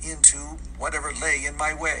molecule, into whatever lay in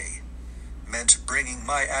my way, meant bringing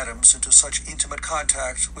my atoms into such intimate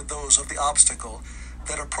contact with those of the obstacle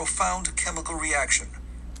that a profound chemical reaction,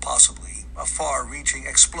 possibly a far-reaching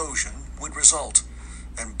explosion, would result,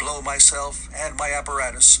 and blow myself and my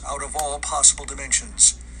apparatus out of all possible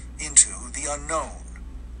dimensions into the unknown.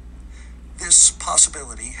 This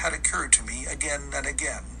possibility had occurred to me again and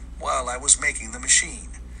again while I was making the machine,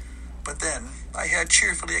 but then I had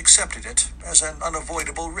cheerfully accepted it as an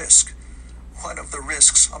unavoidable risk. one of the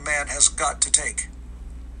risks a man has got to take.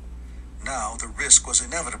 Now the risk was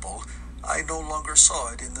inevitable. I no longer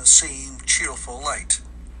saw it in the same cheerful light.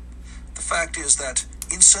 The fact is that,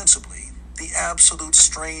 insensibly, the absolute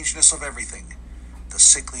strangeness of everything, the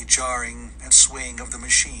sickly jarring and swaying of the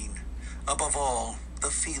machine, above all, the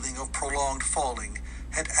feeling of prolonged falling,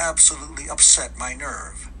 had absolutely upset my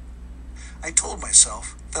nerve. I told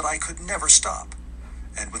myself that I could never stop,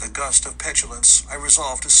 and with a gust of petulance I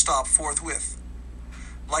resolved to stop forthwith.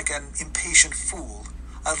 Like an impatient fool,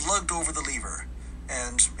 I lugged over the lever,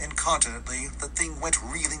 and incontinently the thing went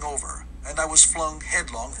reeling over, and I was flung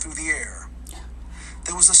headlong through the air.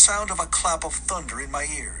 There was the sound of a clap of thunder in my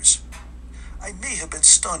ears. I may have been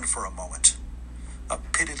stunned for a moment. A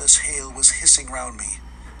pitiless hail was hissing round me,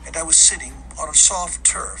 and I was sitting on a soft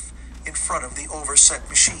turf in front of the overset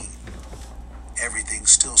machine. Everything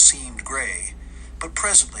still seemed gray, but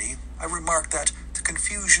presently I remarked that the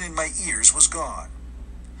confusion in my ears was gone.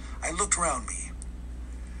 I looked round me.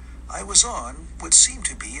 I was on what seemed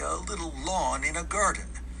to be a little lawn in a garden,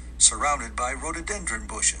 surrounded by rhododendron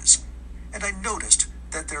bushes, and I noticed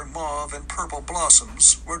that their mauve and purple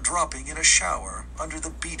blossoms were dropping in a shower under the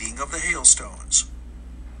beating of the hailstones.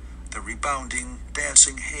 The rebounding,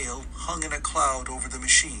 dancing hail hung in a cloud over the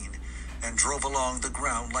machine and drove along the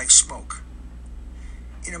ground like smoke.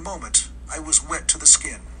 In a moment, I was wet to the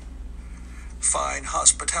skin. "Fine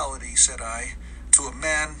hospitality," said I, "to a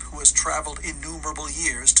man who has traveled innumerable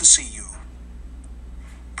years to see you."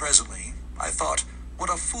 Presently, I thought what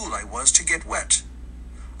a fool I was to get wet.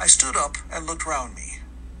 I stood up and looked round me.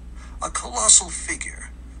 A colossal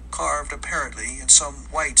figure, carved apparently in some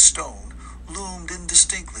white stone, loomed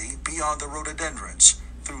indistinctly beyond the rhododendrons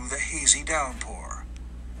through the hazy downpour.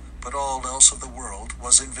 But all else of the world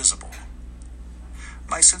was invisible.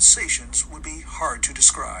 My sensations would be hard to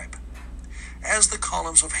describe. As the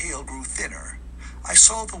columns of hail grew thinner, I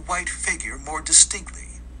saw the white figure more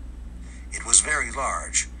distinctly. It was very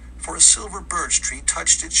large, for a silver birch tree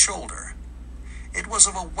touched its shoulder. It was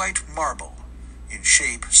of a white marble, in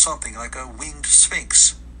shape something like a winged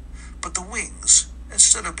sphinx, but the wings,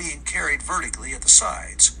 instead of being carried vertically at the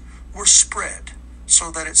sides, were spread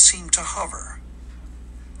so that it seemed to hover.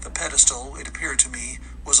 The pedestal, it appeared to me,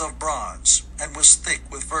 was of bronze and was thick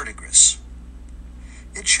with verdigris.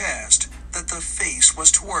 It chanced that the face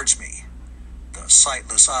was towards me. The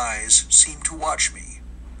sightless eyes seemed to watch me.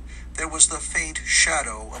 There was the faint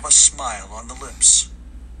shadow of a smile on the lips.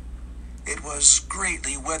 It was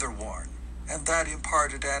greatly weather-worn, and that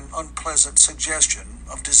imparted an unpleasant suggestion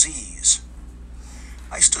of disease.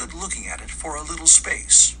 I stood looking at it for a little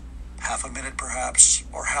space, half a minute perhaps,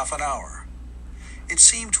 or half an hour. It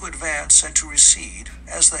seemed to advance and to recede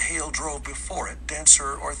as the hail drove before it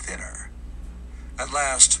denser or thinner. At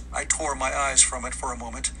last I tore my eyes from it for a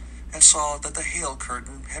moment and saw that the hail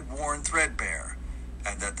curtain had worn threadbare,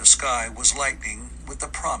 and that the sky was lightening with the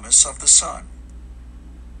promise of the sun.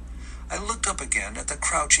 I looked up again at the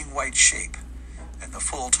crouching white shape, and the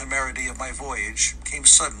full temerity of my voyage came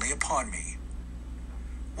suddenly upon me.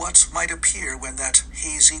 What might appear when that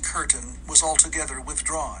hazy curtain was altogether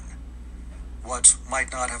withdrawn? What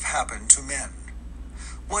might not have happened to men?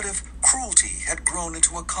 What if cruelty had grown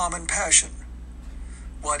into a common passion?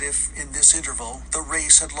 What if, in this interval, the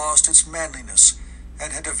race had lost its manliness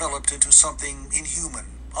and had developed into something inhuman,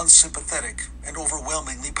 unsympathetic, and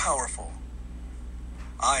overwhelmingly powerful?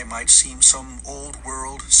 I might seem some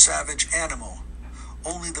old-world, savage animal,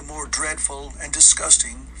 only the more dreadful and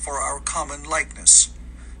disgusting for our common likeness,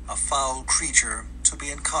 a foul creature to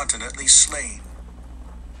be incontinently slain.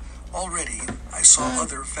 Already I saw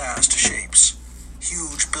other vast shapes,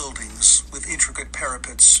 huge buildings with intricate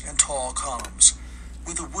parapets and tall columns,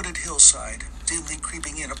 with a wooded hillside dimly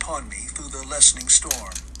creeping in upon me through the lessening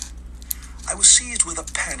storm. I was seized with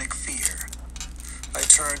a panic fear. I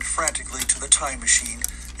turned frantically to the time machine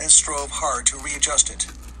and strove hard to readjust it.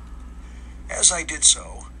 As I did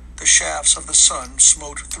so, the shafts of the sun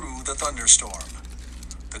smote through the thunderstorm.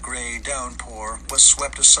 The gray downpour was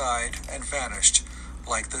swept aside and vanished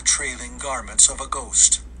like the trailing garments of a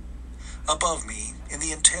ghost. Above me, in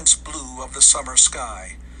the intense blue of the summer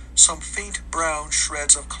sky, some faint brown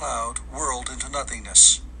shreds of cloud whirled into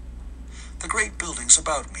nothingness. The great buildings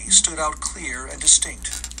about me stood out clear and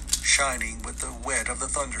distinct, shining with the wet of the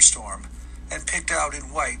thunderstorm, and picked out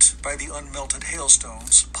in white by the unmelted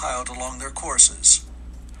hailstones piled along their courses.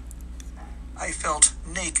 I felt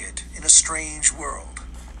naked in a strange world.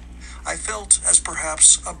 I felt as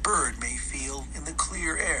perhaps a bird may feel in the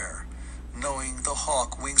clear air, knowing the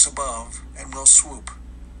hawk wings above and will swoop.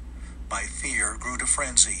 My fear grew to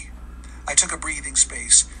frenzy. I took a breathing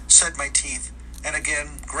space, set my teeth, and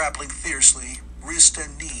again grappling fiercely, wrist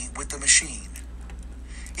and knee, with the machine.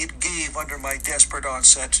 It gave under my desperate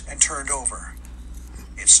onset and turned over.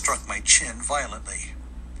 It struck my chin violently.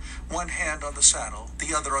 One hand on the saddle,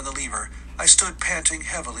 the other on the lever, I stood panting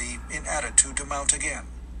heavily in attitude to mount again.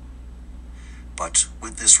 But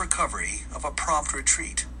with this recovery of a prompt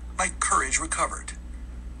retreat, my courage recovered.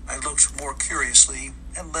 I looked more curiously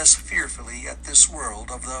and less fearfully at this world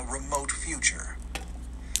of the remote future.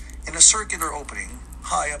 In a circular opening,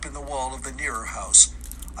 high up in the wall of the nearer house,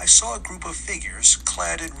 I saw a group of figures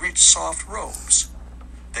clad in rich, soft robes.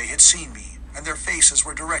 They had seen me, and their faces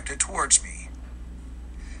were directed towards me.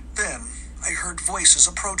 Then I heard voices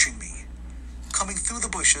approaching me. Coming through the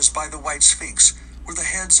bushes by the White Sphinx were the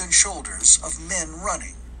heads and shoulders of men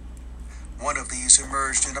running. One of these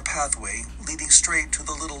emerged in a pathway leading straight to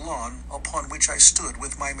the little lawn upon which I stood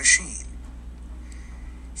with my machine.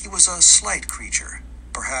 He was a slight creature,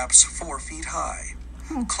 perhaps 4 feet high,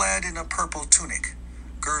 clad in a purple tunic,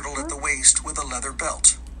 girdled at the waist with a leather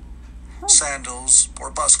belt. Sandals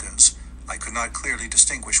or buskins, I could not clearly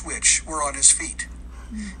distinguish which, were on his feet.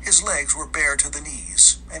 His legs were bare to the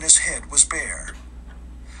knees, and his head was bare.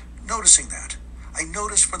 Noticing that, I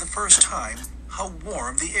noticed for the first time how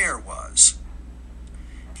warm the air was.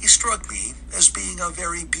 He struck me as being a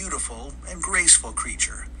very beautiful and graceful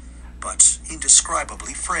creature, but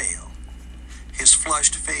indescribably frail. His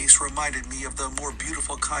flushed face reminded me of the more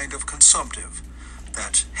beautiful kind of consumptive,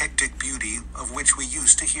 that hectic beauty of which we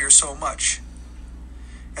used to hear so much.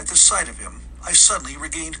 At the sight of him, I suddenly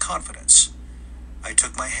regained confidence. I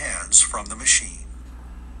took my hands from the machine.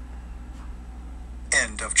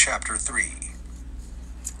 End of chapter 3.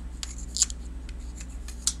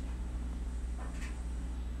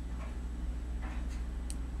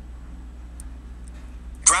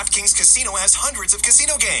 DraftKings Casino has hundreds of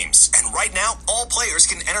casino games. And right now, all players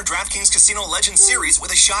can enter DraftKings Casino Legends Series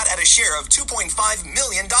with a shot at a share of $2.5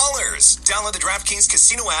 million. Download the DraftKings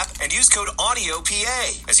Casino app and use code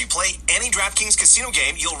AudioPA. As you play any DraftKings Casino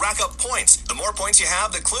game, you'll rack up points. The more points you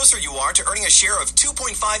have, the closer you are to earning a share of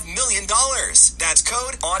 $2.5 million. That's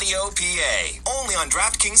code AudioPA. Only on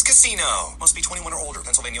DraftKings Casino. Must be 21 or older.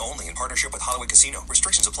 Pennsylvania only in partnership with Hollywood Casino.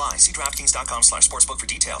 Restrictions apply. See DraftKings.com/sportsbook for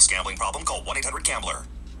details. Gambling problem? Call 1-800-GAMBLER.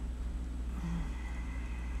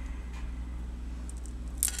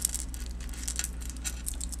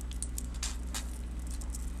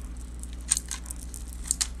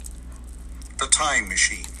 The Time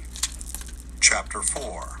Machine, Chapter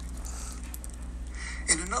 4.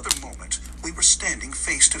 In another moment, we were standing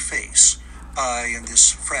face to face, I and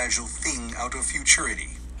this fragile thing out of futurity.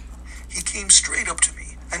 He came straight up to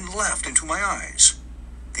me and laughed into my eyes.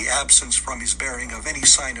 The absence from his bearing of any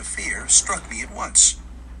sign of fear struck me at once.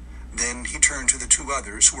 Then he turned to the 2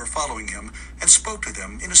 others who were following him and spoke to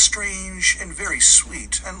them in a strange and very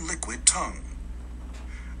sweet and liquid tongue.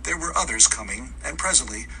 There were others coming, and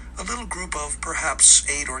presently a little group of perhaps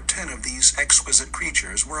 8 or 10 of these exquisite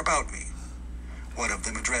creatures were about me. One of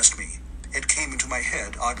them addressed me. It came into my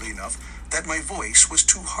head, oddly enough, that my voice was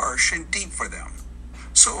too harsh and deep for them.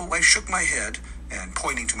 So I shook my head, and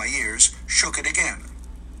pointing to my ears, shook it again.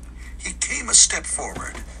 He came a step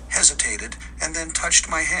forward, hesitated, and then touched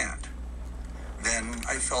my hand. Then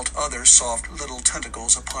I felt other soft little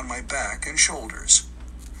tentacles upon my back and shoulders.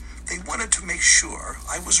 They wanted to make sure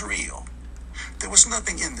I was real. There was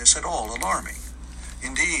nothing in this at all alarming.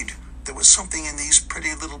 Indeed, there was something in these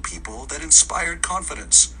pretty little people that inspired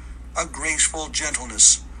confidence, a graceful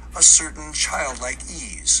gentleness, a certain childlike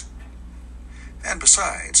ease. And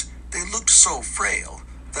besides, they looked so frail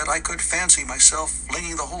that I could fancy myself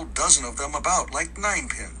flinging the whole dozen of them about like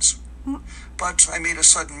ninepins. But I made a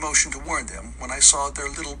sudden motion to warn them when I saw their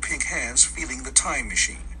little pink hands feeling the time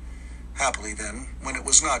machine. Happily then, when it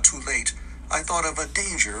was not too late, I thought of a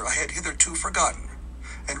danger I had hitherto forgotten,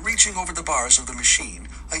 and reaching over the bars of the machine,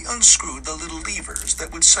 I unscrewed the little levers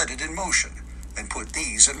that would set it in motion, and put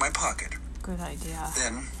these in my pocket. Good idea.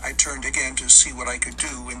 Then I turned again to see what I could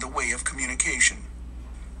do in the way of communication.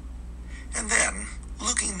 And then,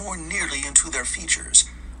 looking more nearly into their features,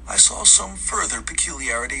 I saw some further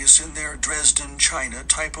peculiarities in their Dresden china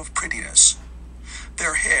type of prettiness.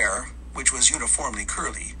 Their hair, which was uniformly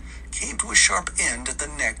curly, came to a sharp end at the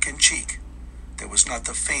neck and cheek. There was not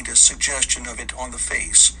the faintest suggestion of it on the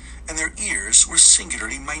face, and their ears were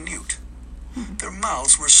singularly minute. Their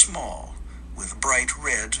mouths were small, with bright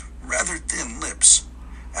red, rather thin lips,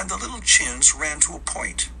 and the little chins ran to a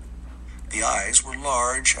point. The eyes were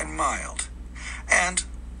large and mild, and,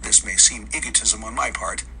 this may seem egotism on my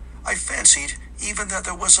part, I fancied even that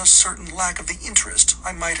there was a certain lack of the interest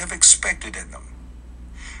I might have expected in them.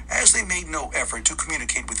 As they made no effort to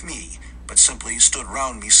communicate with me, but simply stood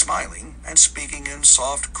round me smiling and speaking in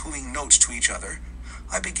soft, cooing notes to each other,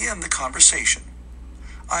 I began the conversation.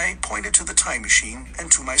 I pointed to the time machine and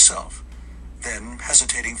to myself. Then,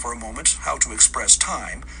 hesitating for a moment how to express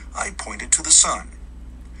time, I pointed to the sun.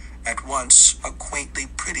 At once, a quaintly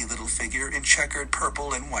pretty little figure in checkered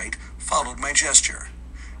purple and white followed my gesture,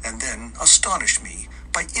 and then astonished me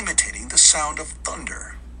by imitating the sound of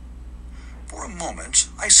thunder. For a moment,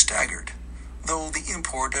 I staggered, though the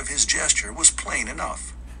import of his gesture was plain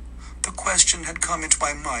enough. The question had come into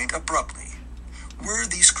my mind abruptly. Were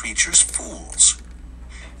these creatures fools?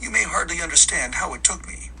 You may hardly understand how it took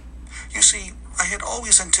me. You see, I had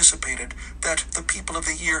always anticipated that the people of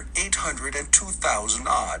the year 800 and 2000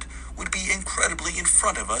 odd would be incredibly in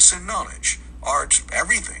front of us in knowledge, art,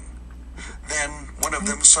 everything. Then one of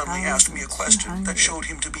them suddenly asked me a question that showed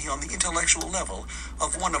him to be on the intellectual level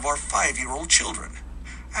of one of our 5-year-old children.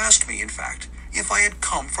 Asked me, in fact, if I had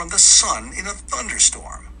come from the sun in a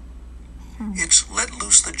thunderstorm. It let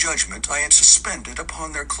loose the judgment I had suspended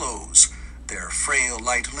upon their clothes, their frail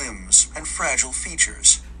light limbs and fragile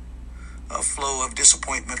features. A flow of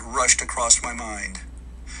disappointment rushed across my mind.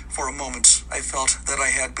 For a moment, I felt that I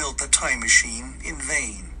had built the time machine in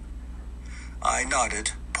vain. I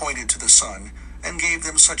nodded, pointed to the sun, and gave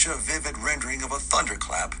them such a vivid rendering of a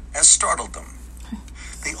thunderclap as startled them.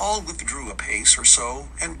 They all withdrew a pace or so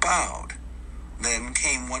and bowed. Then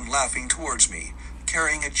came one laughing towards me,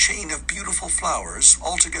 carrying a chain of beautiful flowers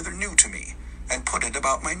altogether new to me, and put it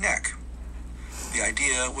about my neck. The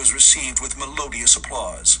idea was received with melodious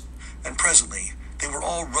applause, and presently they were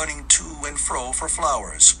all running to and fro for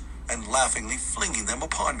flowers, and laughingly flinging them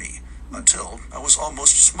upon me, until I was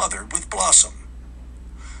almost smothered with blossom.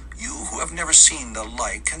 You who have never seen the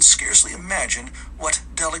like can scarcely imagine what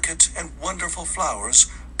delicate and wonderful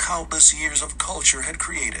flowers countless years of culture had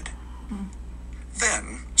created.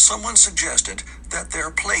 Then someone suggested that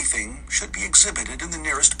their plaything should be exhibited in the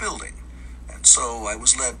nearest building, and so I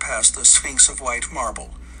was led past the Sphinx of white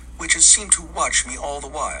marble, which had seemed to watch me all the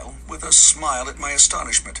while with a smile at my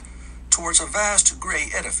astonishment, towards a vast gray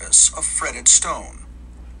edifice of fretted stone.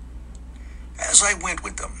 As I went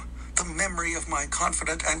with them, the memory of my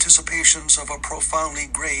confident anticipations of a profoundly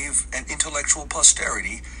grave and intellectual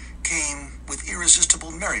posterity came with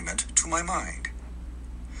irresistible merriment to my mind.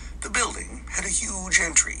 The building had a huge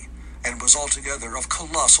entry, and was altogether of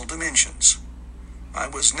colossal dimensions. I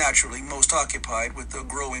was naturally most occupied with the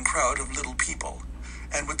growing crowd of little people,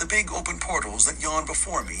 and with the big open portals that yawned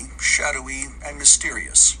before me, shadowy and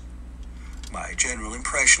mysterious. My general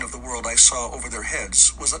impression of the world I saw over their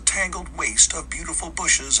heads was a tangled waste of beautiful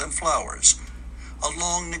bushes and flowers, a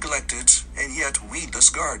long-neglected and yet weedless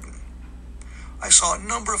garden. I saw a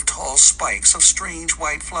number of tall spikes of strange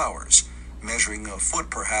white flowers, measuring a foot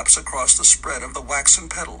perhaps across the spread of the waxen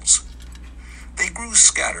petals. They grew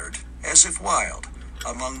scattered, as if wild,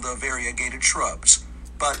 among the variegated shrubs,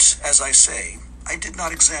 but, as I say, I did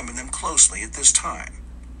not examine them closely at this time.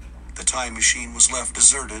 The time machine was left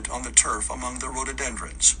deserted on the turf among the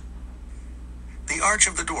rhododendrons. The arch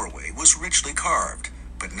of the doorway was richly carved,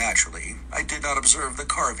 but naturally I did not observe the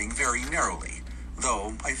carving very narrowly,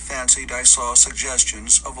 though I fancied I saw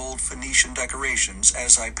suggestions of old Phoenician decorations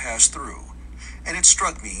as I passed through, and it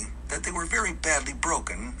struck me that they were very badly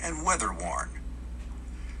broken and weather-worn.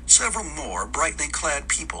 Several more brightly clad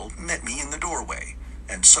people met me in the doorway,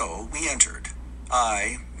 and so we entered.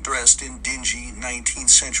 I, dressed in dingy 19th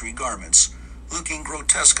century garments, looking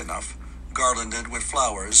grotesque enough, garlanded with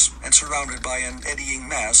flowers, and surrounded by an eddying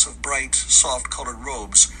mass of bright, soft-colored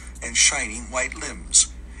robes and shining white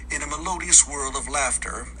limbs, in a melodious whirl of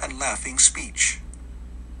laughter and laughing speech.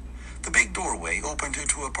 The big doorway opened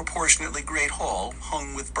into a proportionately great hall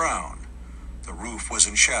hung with brown. The roof was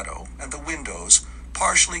in shadow, and the windows,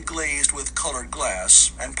 partially glazed with colored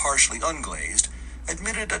glass and partially unglazed,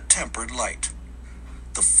 admitted a tempered light.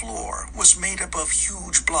 The floor was made up of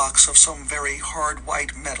huge blocks of some very hard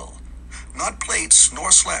white metal, not plates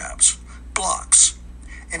nor slabs, blocks,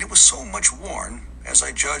 and it was so much worn, as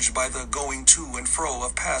I judged by the going to and fro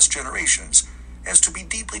of past generations, as to be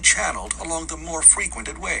deeply channeled along the more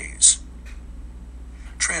frequented ways.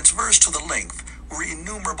 Transverse to the length were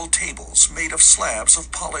innumerable tables made of slabs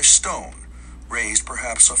of polished stone, raised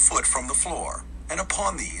perhaps a foot from the floor, and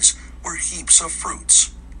upon these were heaps of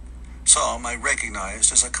fruits. Some I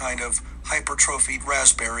recognized as a kind of hypertrophied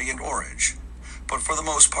raspberry and orange, but for the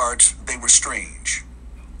most part they were strange.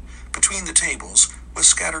 Between the tables was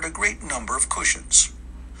scattered a great number of cushions.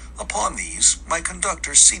 Upon these my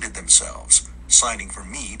conductors seated themselves, signing for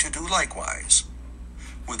me to do likewise.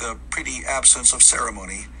 With a pretty absence of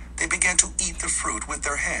ceremony, they began to eat the fruit with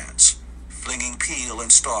their hands, flinging peel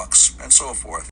and stalks, and so forth.